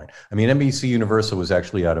at that point. I mean, NBC Universal was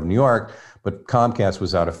actually out of New York, but Comcast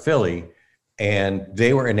was out of Philly, and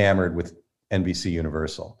they were enamored with NBC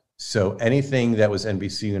Universal. So anything that was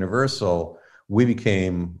NBC Universal, we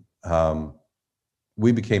became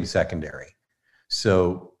secondary.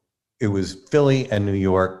 So it was Philly and New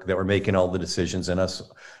York that were making all the decisions, and us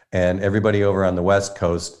and everybody over on the West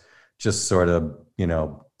Coast just sort of,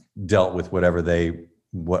 dealt with whatever they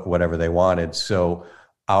wanted. So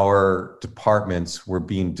our departments were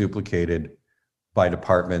being duplicated by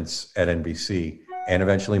departments at NBC, and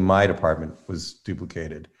eventually my department was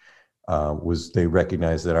duplicated. They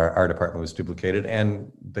recognized that our department was duplicated,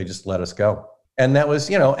 and they just let us go. And that was,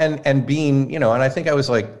 and being, and I think I was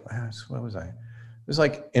like, what was I? It was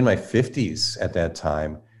like in my 50s at that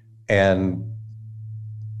time. And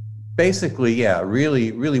basically, yeah,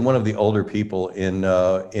 really, really one of the older people in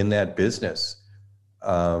that business.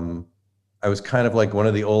 I was kind of like one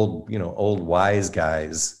of the old wise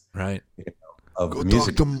guys. Right. Of go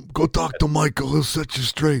music. Go talk to Michael. He'll set you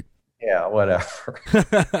straight. Yeah, whatever.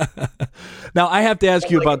 Now I have to ask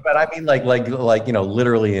you about. But I mean, like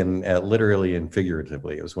literally and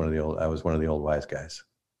figuratively. I was one of the old wise guys.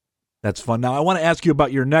 That's fun. Now I want to ask you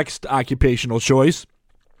about your next occupational choice,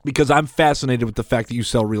 because I'm fascinated with the fact that you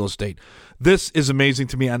sell real estate. This is amazing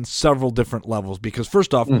to me on several different levels. Because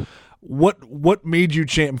first off, what made you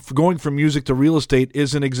change? Going from music to real estate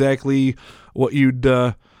isn't exactly what you'd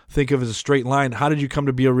think of as a straight line. How did you come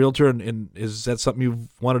to be a realtor, and is that something you've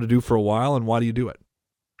wanted to do for a while, and why do you do it?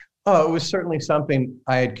 Oh, it was certainly something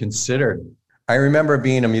I had considered. I remember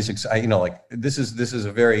being a music, this is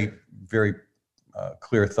a very, very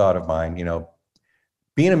clear thought of mine.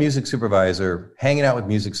 Being a music supervisor, hanging out with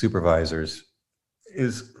music supervisors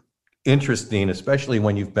is interesting, especially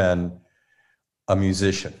when you've been a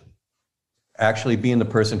musician. Actually being the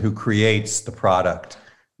person who creates the product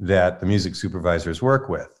that the music supervisors work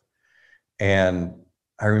with. And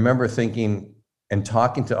I remember thinking and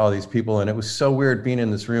talking to all these people, and it was so weird being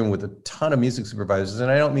in this room with a ton of music supervisors.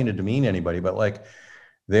 And I don't mean to demean anybody, but like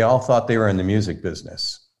they all thought they were in the music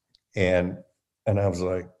business. And I was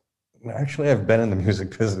like, actually, I've been in the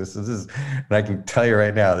music business. And I can tell you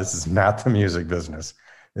right now, this is not the music business.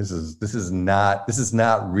 This is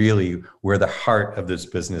not really where the heart of this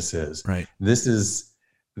business is. Right. This is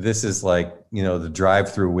like, the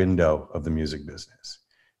drive-through window of the music business.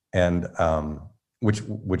 And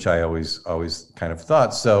which I always kind of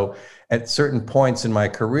thought. So at certain points in my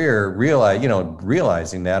career,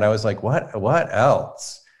 realizing that, I was like, what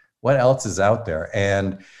else? What else is out there?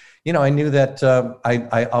 And I knew that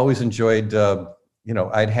I always enjoyed,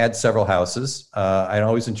 I'd had several houses. I'd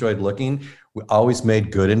always enjoyed looking. We always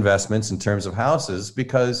made good investments in terms of houses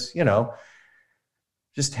because,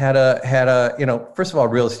 just had a, first of all,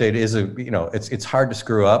 real estate is it's hard to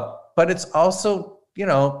screw up, but it's also,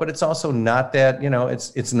 not that,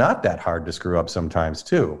 it's not that hard to screw up sometimes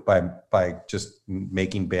too, by just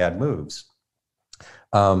making bad moves.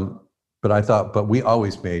 But I thought, we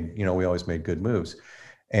always made good moves.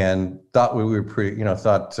 And thought we were pretty, I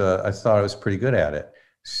thought I was pretty good at it.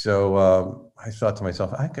 So I thought to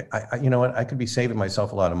myself, I could be saving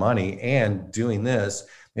myself a lot of money and doing this.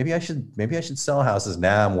 Maybe I should sell houses.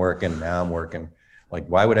 Now I'm working. Like,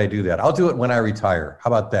 why would I do that? I'll do it when I retire. How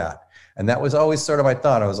about that? And that was always sort of my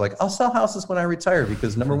thought. I was like, I'll sell houses when I retire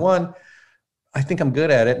because number one, I think I'm good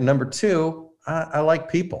at it. And number two, I like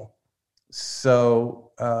people.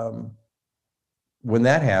 So when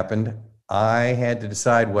that happened, I had to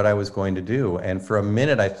decide what I was going to do. And for a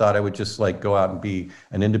minute, I thought I would just go out and be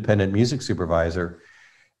an independent music supervisor.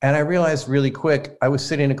 And I realized really quick, I was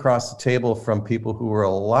sitting across the table from people who were a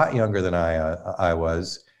lot younger than I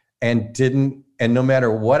was, and no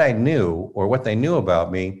matter what I knew or what they knew about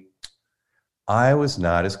me, I was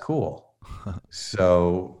not as cool.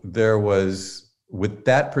 So there was, with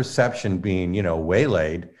that perception being,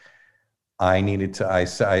 waylaid,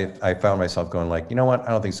 I found myself going like, you know what? I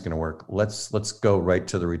don't think it's going to work. Let's go right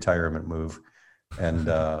to the retirement move. And,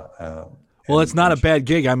 well, it's not a bad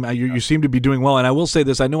gig. You seem to be doing well. And I will say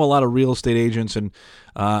this, I know a lot of real estate agents and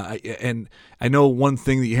I know one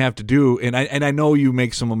thing that you have to do, and I know you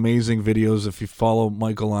make some amazing videos. If you follow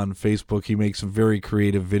Michael on Facebook, he makes some very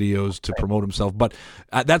creative videos to promote himself. But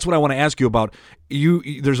that's what I want to ask you about.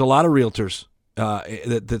 There's a lot of realtors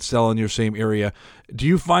that sell in your same area. Do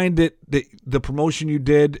you find that the promotion you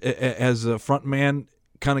did as a front man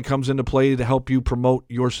kind of comes into play to help you promote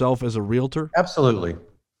yourself as a realtor? Absolutely.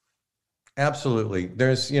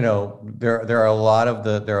 There's, there are a lot of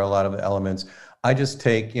the elements. I just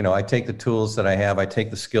take, I take the tools that I have, I take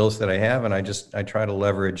the skills that I have, and I try to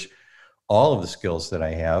leverage all of the skills that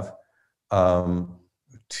I have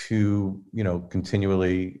to,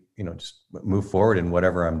 continually, just move forward in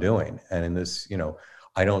whatever I'm doing. And in this,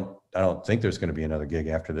 I don't think there's going to be another gig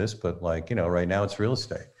after this, but right now it's real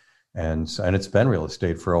estate, and it's been real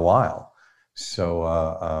estate for a while. So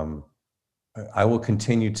I will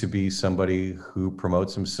continue to be somebody who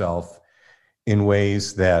promotes himself in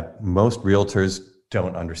ways that most realtors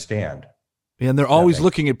don't understand. And they're always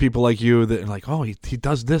looking at people like you that are like, oh, he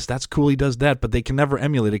does this, that's cool, he does that, but they can never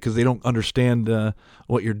emulate it because they don't understand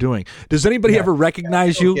what you're doing. Does anybody ever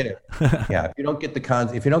recognize you? Get it. Yeah, if you don't get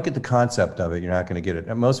the concept of it, you're not going to get it.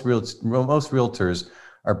 And most realtors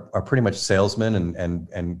are pretty much salesmen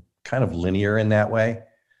and kind of linear in that way.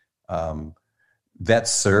 That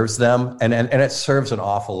serves them, and it serves an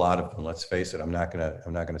awful lot of them. Let's face it. I'm not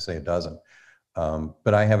gonna say it doesn't.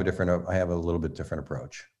 But I have a little bit different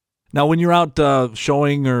approach. Now, when you're out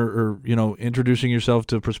showing or introducing yourself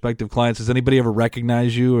to prospective clients, does anybody ever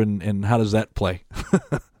recognize you, and how does that play?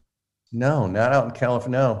 No, not out in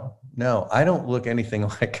California. No, I don't look anything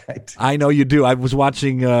like I do. I know you do. I was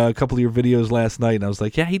watching a couple of your videos last night, and I was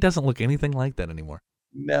like, yeah, he doesn't look anything like that anymore.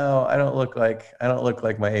 No, I don't look like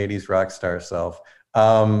my 80s rock star self.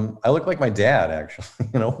 I look like my dad, actually,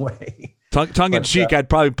 in a way. Tongue in cheek, I'd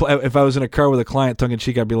probably, if I was in a car with a client, tongue in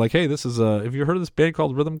cheek, I'd be like, "Hey, this is have you heard of this band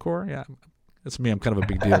called Rhythm Corps? Yeah, that's me. I'm kind of a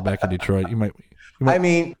big deal back in Detroit. You might. I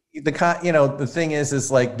mean, the thing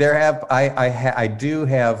is like I do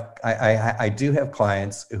have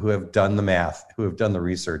clients who have done the math, who have done the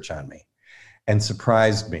research on me, and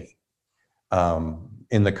surprised me,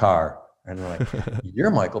 in the car, and they're like,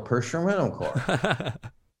 "You're Michael Persch from Rhythm Corps."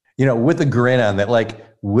 With a grin on that,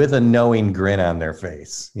 with a knowing grin on their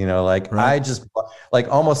face, right.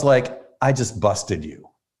 Almost like I just busted you.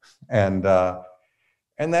 And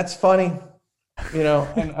that's funny,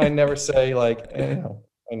 and I never say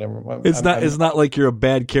it's not like you're a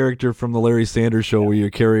bad character from the Larry Sanders Show where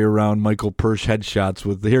you carry around Michael Persch headshots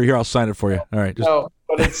with here, I'll sign it for you. All right. No,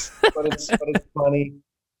 but it's funny.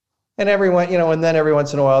 And everyone, and then every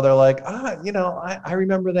once in a while they're like, I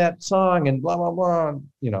remember that song and blah, blah, blah.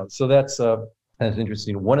 So that's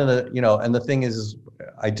interesting. One of the, and the thing is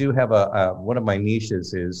I do have one of my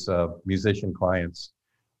niches is musician clients,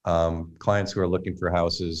 clients who are looking for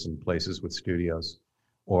houses and places with studios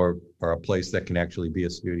or a place that can actually be a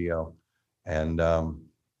studio. And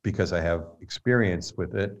because I have experience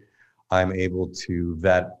with it, I'm able to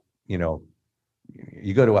vet,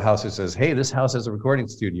 you go to a house that says, "Hey, this house has a recording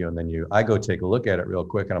studio," and then I go take a look at it real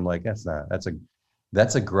quick, and I'm like, that's a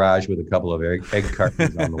garage with a couple of egg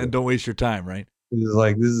cartons on the and don't waste your time, right?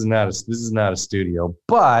 This is not a studio.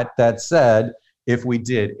 But that said, if we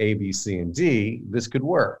did A, B, C, and D, this could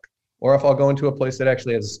work. Or if I'll go into a place that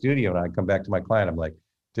actually has a studio, and I come back to my client, I'm like,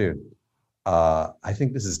 dude, I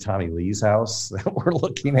think this is Tommy Lee's house that we're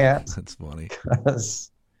looking at. That's funny.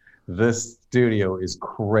 Because this studio is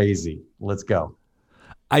crazy. Let's go.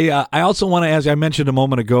 I also want to ask you, I mentioned a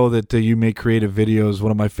moment ago that you make creative videos.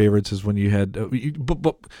 One of my favorites is when you had,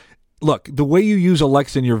 but look, the way you use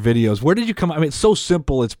Alexa in your videos, where did you come? I mean, it's so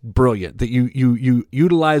simple. It's brilliant that you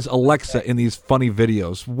utilize Alexa in these funny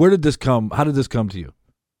videos. Where did this come? How did this come to you?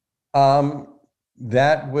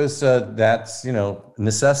 That's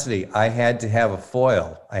necessity. I had to have a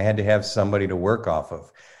foil. I had to have somebody to work off of.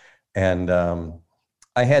 And,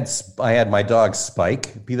 I had my dog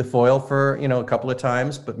Spike be the foil for, a couple of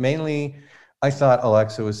times, but mainly I thought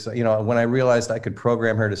Alexa was, when I realized I could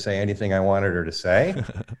program her to say anything I wanted her to say,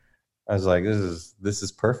 I was like, this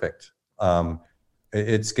is perfect.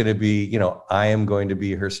 It's going to be, I am going to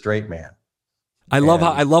be her straight man. I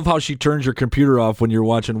love how she turns your computer off when you're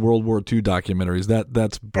watching World War II documentaries.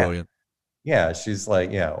 That's brilliant. Yeah. She's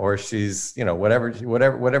like, or she's,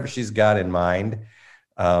 whatever she's got in mind.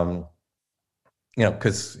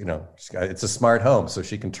 Because, it's a smart home, so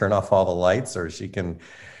she can turn off all the lights or she can,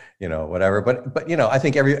 whatever. But I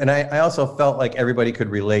think I also felt like everybody could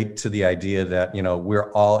relate to the idea that,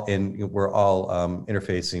 we're all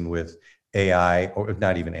interfacing with AI, or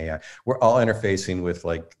not even AI. We're all interfacing with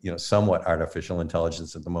somewhat artificial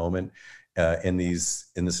intelligence at the moment in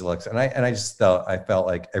this Alexa. And I felt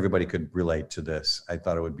like everybody could relate to this. I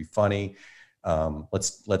thought it would be funny.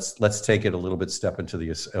 Let's take it a little bit step into the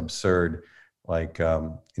absurd.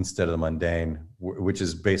 Instead of the mundane, which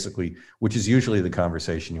is usually the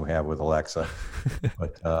conversation you have with Alexa.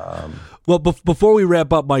 But well, before we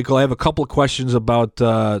wrap up, Michael, I have a couple of questions about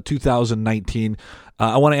 2019.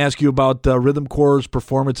 I want to ask you about Rhythm Corps'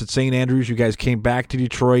 performance at St. Andrews. You guys came back to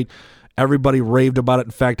Detroit. Everybody raved about it.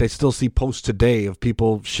 In fact, I still see posts today of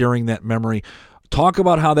people sharing that memory. Talk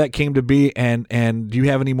about how that came to be, and do you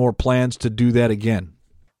have any more plans to do that again?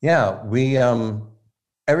 Yeah, we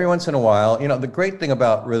every once in a while, the great thing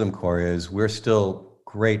about Rhythm Corps is we're still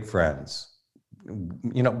great friends.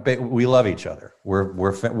 We love each other.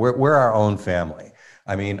 We're our own family.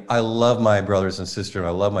 I mean, I love my brothers and sisters, and I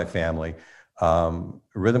love my family.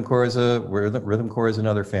 Rhythm Corps is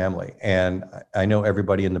another family, and I know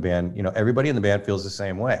everybody in the band. Everybody in the band feels the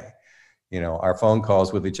same way. Our phone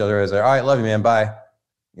calls with each other is like, all right, love you, man, bye.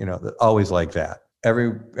 Always like that.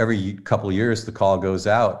 Every couple of years, the call goes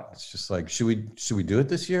out. It's just like, should we do it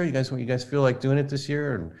this year? You guys feel like doing it this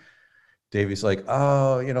year? And Davey's like,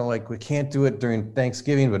 oh, like we can't do it during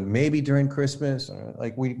Thanksgiving, but maybe during Christmas.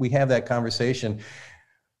 Like we have that conversation,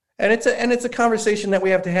 and it's a conversation that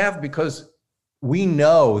we have to have because we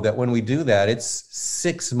know that when we do that, it's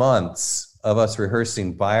 6 months of us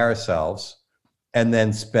rehearsing by ourselves, and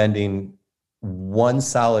then spending one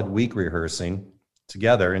solid week rehearsing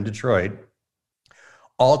together in Detroit,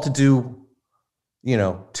 all to do,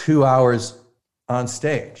 2 hours on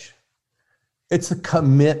stage. It's a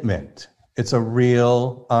commitment. It's a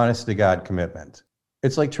real, honest to God commitment.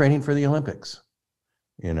 It's like training for the Olympics,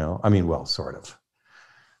 I mean, well, sort of,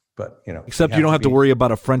 but, Except you don't have to worry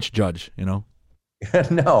about a French judge,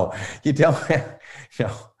 No, you don't.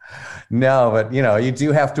 No, but you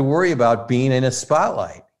do have to worry about being in a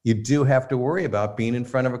spotlight. You do have to worry about being in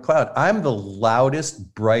front of a crowd. I'm the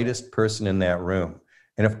loudest, brightest person in that room.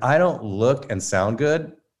 And if I don't look and sound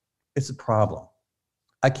good, it's a problem.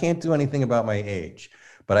 I can't do anything about my age,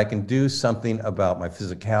 but I can do something about my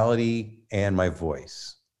physicality and my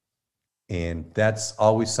voice. And that's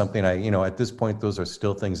always something at this point, those are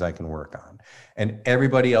still things I can work on. And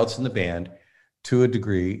everybody else in the band, to a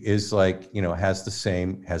degree, is like, has the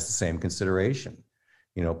same consideration.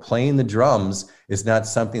 Playing the drums is not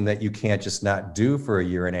something that you can't just not do for a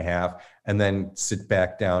year and a half and then sit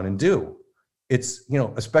back down and do. It's,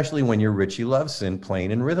 especially when you're Richie Loveson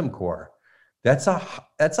playing in Rhythm Corps. That's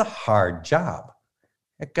a hard job.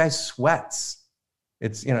 That guy sweats.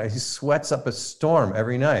 It's, he sweats up a storm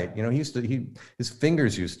every night. His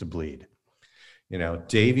fingers used to bleed.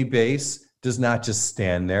 Davey bass does not just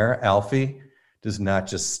stand there. Alfie does not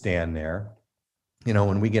just stand there.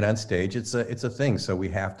 When we get on stage, it's a thing. So we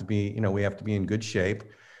have to be, in good shape,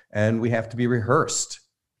 and we have to be rehearsed,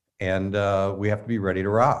 and we have to be ready to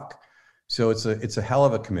rock. So it's a hell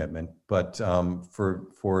of a commitment. But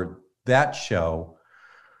for that show,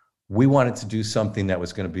 we wanted to do something that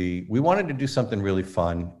was going to we wanted to do something really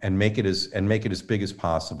fun and make it as big as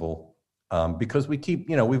possible. Because we keep,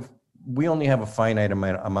 we only have a finite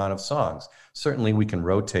amount of songs. Certainly we can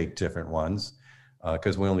rotate different ones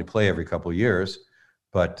because we only play every couple of years.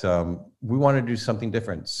 But we wanted to do something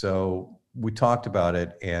different. So we talked about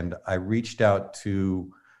it, and I reached out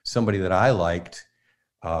to somebody that I liked,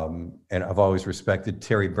 and I've always respected,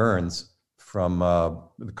 Terry Burns from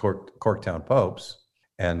the Corktown Popes.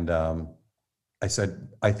 And I said,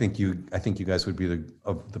 I think you guys would be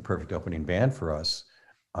the perfect opening band for us.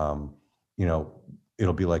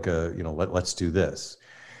 It'll be like let's do this.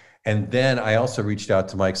 And then I also reached out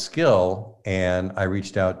to Mike Skill, and I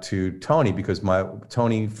reached out to Tony, because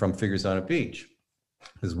Tony from Figures on a Beach.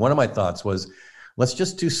 Because one of my thoughts was, let's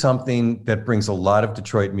just do something that brings a lot of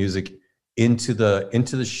Detroit music into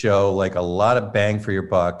the show, like a lot of bang for your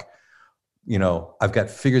buck. I've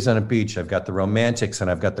got Figures on a Beach, I've got the Romantics,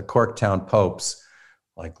 and I've got the Corktown Popes.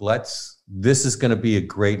 Like, this is going to be a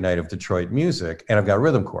great night of Detroit music. And I've got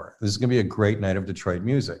Rhythm Corps. This is going to be a great night of Detroit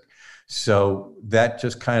music. So that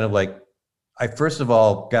just kind of I first of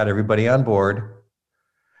all got everybody on board.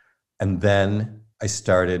 And then we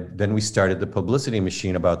started the publicity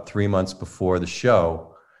machine about 3 months before the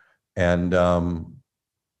show. And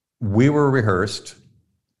we were rehearsed.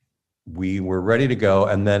 We were ready to go.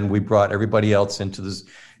 And then we brought everybody else into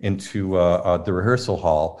the rehearsal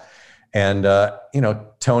hall. And,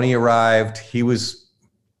 Tony arrived.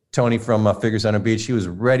 Tony from Figures on a Beach. He was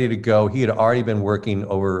ready to go. He had already been working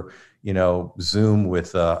over, Zoom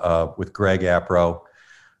with Greg Apro.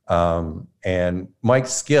 And Mike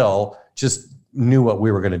Skill just knew what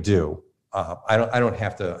we were going to do. I don't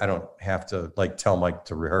have to tell Mike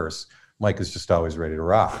to rehearse. Mike is just always ready to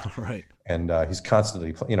rock. Right. And he's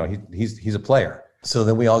constantly, he's a player. So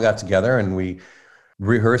then we all got together and we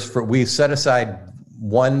rehearsed we set aside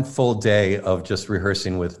one full day of just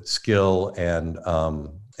rehearsing with Skill and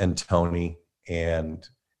Tony and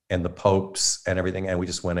the Popes and everything, and we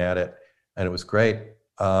just went at it, and it was great.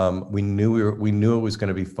 We knew it was going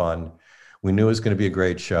to be fun. We knew it was going to be a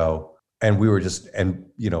great show, and we were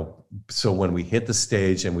so when we hit the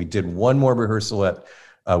stage and we did one more rehearsal at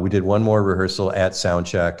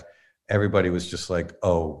soundcheck, everybody was just like,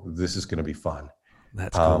 "Oh, this is going to be fun."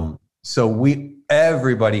 That's cool. So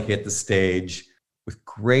everybody hit the stage with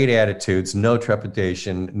great attitudes, no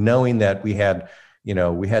trepidation, knowing that we had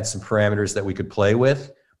some parameters that we could play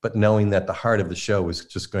with, but knowing that the heart of the show was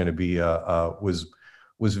just going to be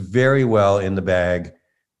was very well in the bag,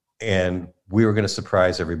 and we were going to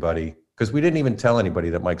surprise everybody because we didn't even tell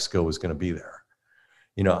anybody that Mike Skill was going to be there.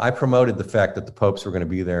 I promoted the fact that the Popes were going to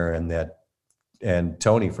be there and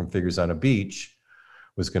Tony from Figures on a Beach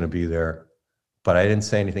was going to be there, but I didn't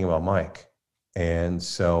say anything about Mike. And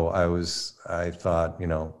so I thought,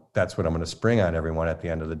 that's what I'm going to spring on everyone at the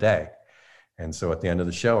end of the day. And so at the end of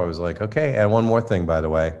the show, I was like, okay, and one more thing, by the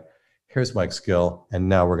way, here's Mike Skill, and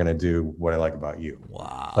now we're going to do What I Like About You.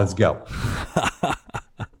 Wow. Let's go.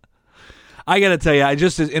 I got to tell you, I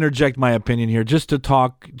just to interject my opinion here, just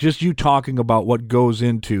you talking about what goes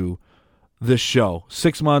into this show.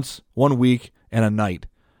 6 months, 1 week, and a night.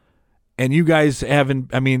 And you guys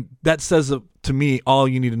that says to me all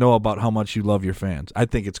you need to know about how much you love your fans. I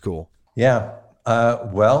think it's cool. Yeah.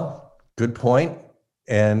 Well, good point.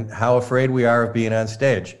 And how afraid we are of being on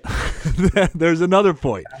stage. There's another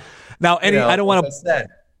point. Now, I don't want to.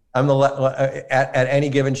 I'm at any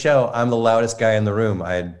given show, I'm the loudest guy in the room.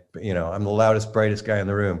 I'm the loudest, brightest guy in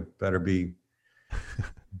the room. Better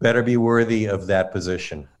be worthy of that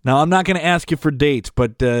position. Now, I'm not going to ask you for dates,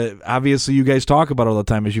 but obviously you guys talk about it all the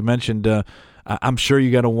time. As you mentioned, I'm sure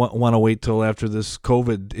you got to want to wait till after this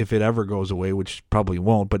COVID, if it ever goes away, which probably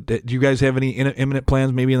won't. But do you guys have any imminent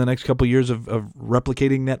plans maybe in the next couple of years of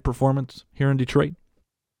replicating that performance here in Detroit?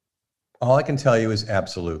 All I can tell you is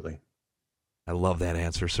absolutely. I love that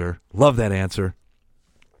answer, sir. Love that answer.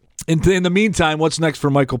 In the meantime, what's next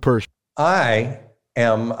for Michael Persch? I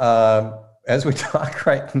am, as we talk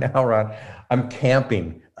right now, Ron, I'm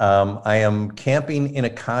camping. I am camping in a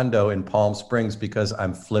condo in Palm Springs because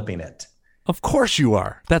I'm flipping it. Of course you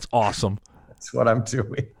are. That's awesome. That's what I'm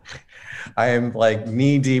doing. I am like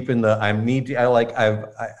knee deep in the. I'm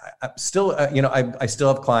still. I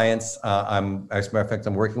still have clients. As a matter of fact,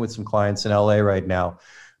 I'm working with some clients in LA right now,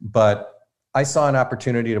 but I saw an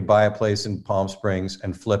opportunity to buy a place in Palm Springs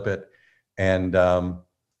and flip it, and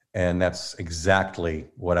that's exactly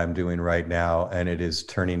what I'm doing right now, and it is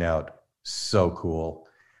turning out so cool.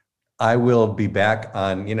 I will be back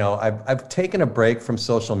on. I've taken a break from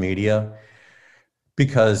social media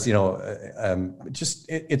because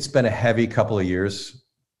it's been a heavy couple of years,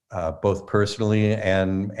 both personally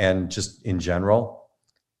and just in general,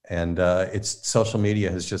 and social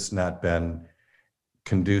media has just not been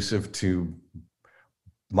conducive to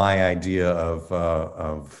my idea of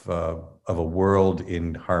a world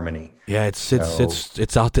in harmony. Yeah, it's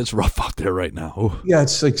out. It's rough out there right now. Ooh. Yeah,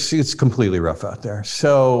 it's completely rough out there.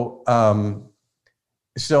 So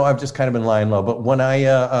I've just kind of been lying low. But when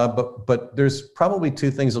but there's probably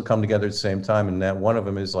two things will come together at the same time, and that one of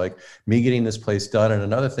them is like me getting this place done, and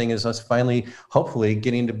another thing is us finally, hopefully,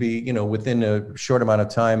 getting to be within a short amount of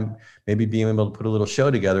time, maybe being able to put a little show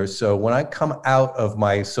together. So when I come out of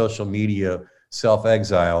my social media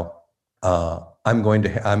self-exile, I'm going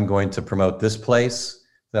to promote this place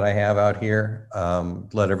that I have out here,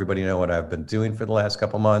 let everybody know what I've been doing for the last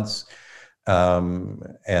couple months, and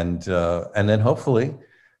then hopefully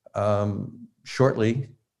shortly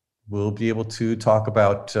we'll be able to talk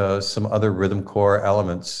about some other rhythm core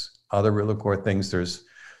elements, other rhythm core things. There's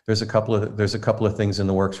a couple of things in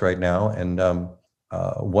the works right now, and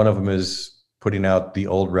one of them is putting out the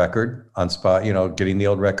old record on spot, getting the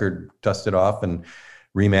old record dusted off and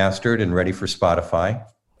remastered and ready for Spotify.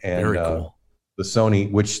 And very cool. The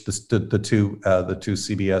Sony, which the two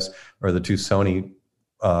CBS or the two Sony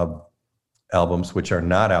albums, which are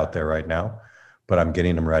not out there right now, but I'm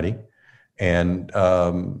getting them ready. And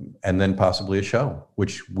then possibly a show,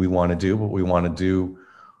 which we want to do. But we want to do,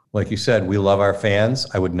 like you said, we love our fans.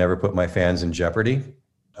 I would never put my fans in jeopardy.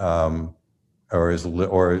 Or as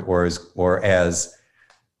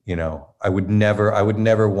I would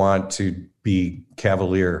never want to be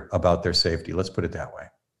cavalier about their safety. Let's put it that way.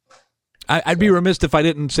 I'd be remiss if I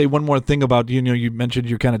didn't say one more thing about, you mentioned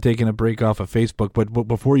you're kind of taking a break off of Facebook, but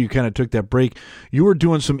before you kind of took that break, you were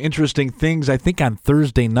doing some interesting things, I think on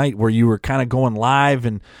Thursday night, where you were kind of going live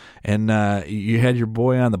and you had your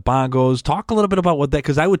boy on the bongos. Talk a little bit about what that,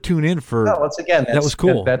 because I would tune in for. No, once again, that was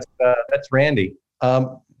cool. That's Randy.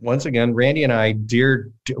 Once again, Randy and I,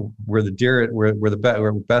 we're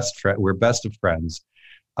best of friends.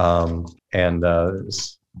 And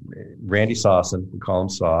Randy Saucin, we call him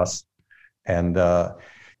Sauce, and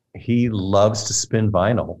he loves to spin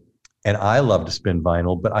vinyl, and I love to spin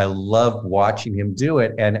vinyl, but I love watching him do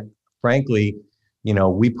it. And frankly,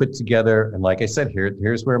 we put together, and like I said,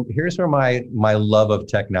 here's where my love of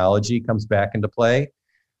technology comes back into play.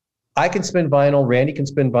 I can spin vinyl, Randy can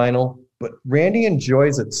spin vinyl, but Randy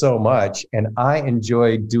enjoys it so much, and I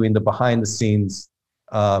enjoy doing the behind the scenes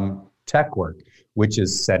tech work, which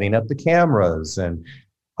is setting up the cameras and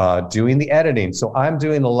doing the editing. So I'm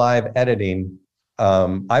doing the live editing.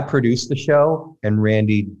 I produce the show, and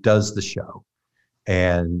Randy does the show,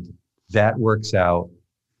 and that works out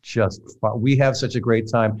just fun. We have such a great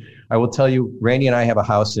time. I will tell you, Randy and I have a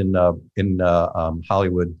house in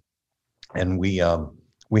Hollywood, and we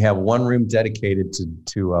have one room dedicated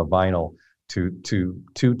to vinyl, to two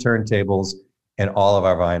turntables and all of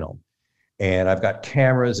our vinyl. And I've got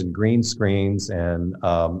cameras and green screens and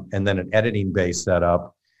then an editing bay set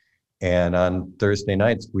up. And on Thursday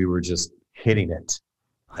nights, we were just hitting it.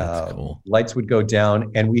 That's cool. Lights would go down,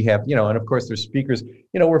 and we have, and of course there's speakers.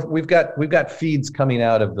 We've got feeds coming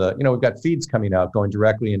out of we've got feeds coming out going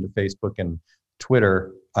directly into Facebook and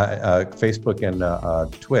Twitter, Facebook and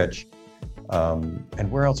Twitch.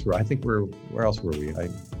 And where else were we?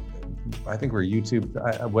 I think we're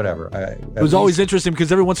YouTube, whatever. It was always interesting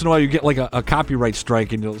because every once in a while you get like a copyright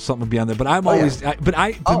strike and something would be on there. But I'm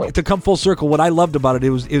to come full circle, what I loved about it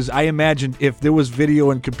is I imagined if there was video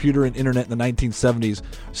and computer and internet in the 1970s,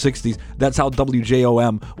 60s, that's how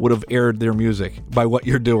WJOM would have aired their music by what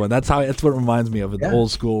you're doing. That's what it reminds me of, the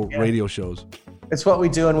old school radio shows. It's what we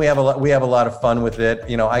do, and we have a lot of fun with it.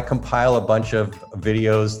 I compile a bunch of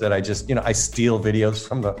videos that I just, I steal videos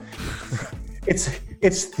from the.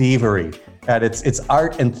 It's thievery at it's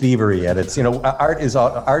art and thievery at its. Art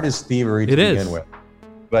is thievery to begin with,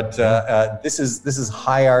 but this is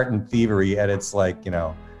high art and thievery at its at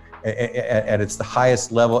its the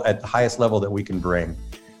highest level, at the highest level that we can bring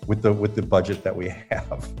with the budget that we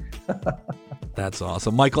have. That's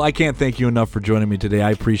awesome. Michael, I can't thank you enough for joining me today.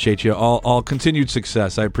 I appreciate you. All continued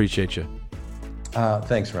success. I appreciate you.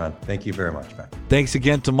 Thanks, Ron. Thank you very much, man. Thanks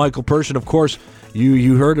again to Michael Persson. Of course,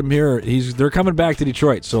 you heard him here. They're coming back to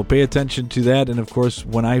Detroit, so pay attention to that. And, of course,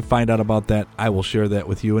 when I find out about that, I will share that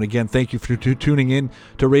with you. And, again, thank you for tuning in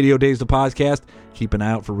to Radio Days, the podcast. Keep an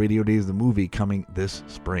eye out for Radio Days, the movie, coming this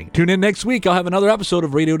spring. Tune in next week. I'll have another episode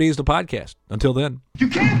of Radio Days, the podcast. Until then. You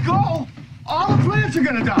can't go. All the plants are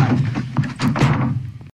going to die.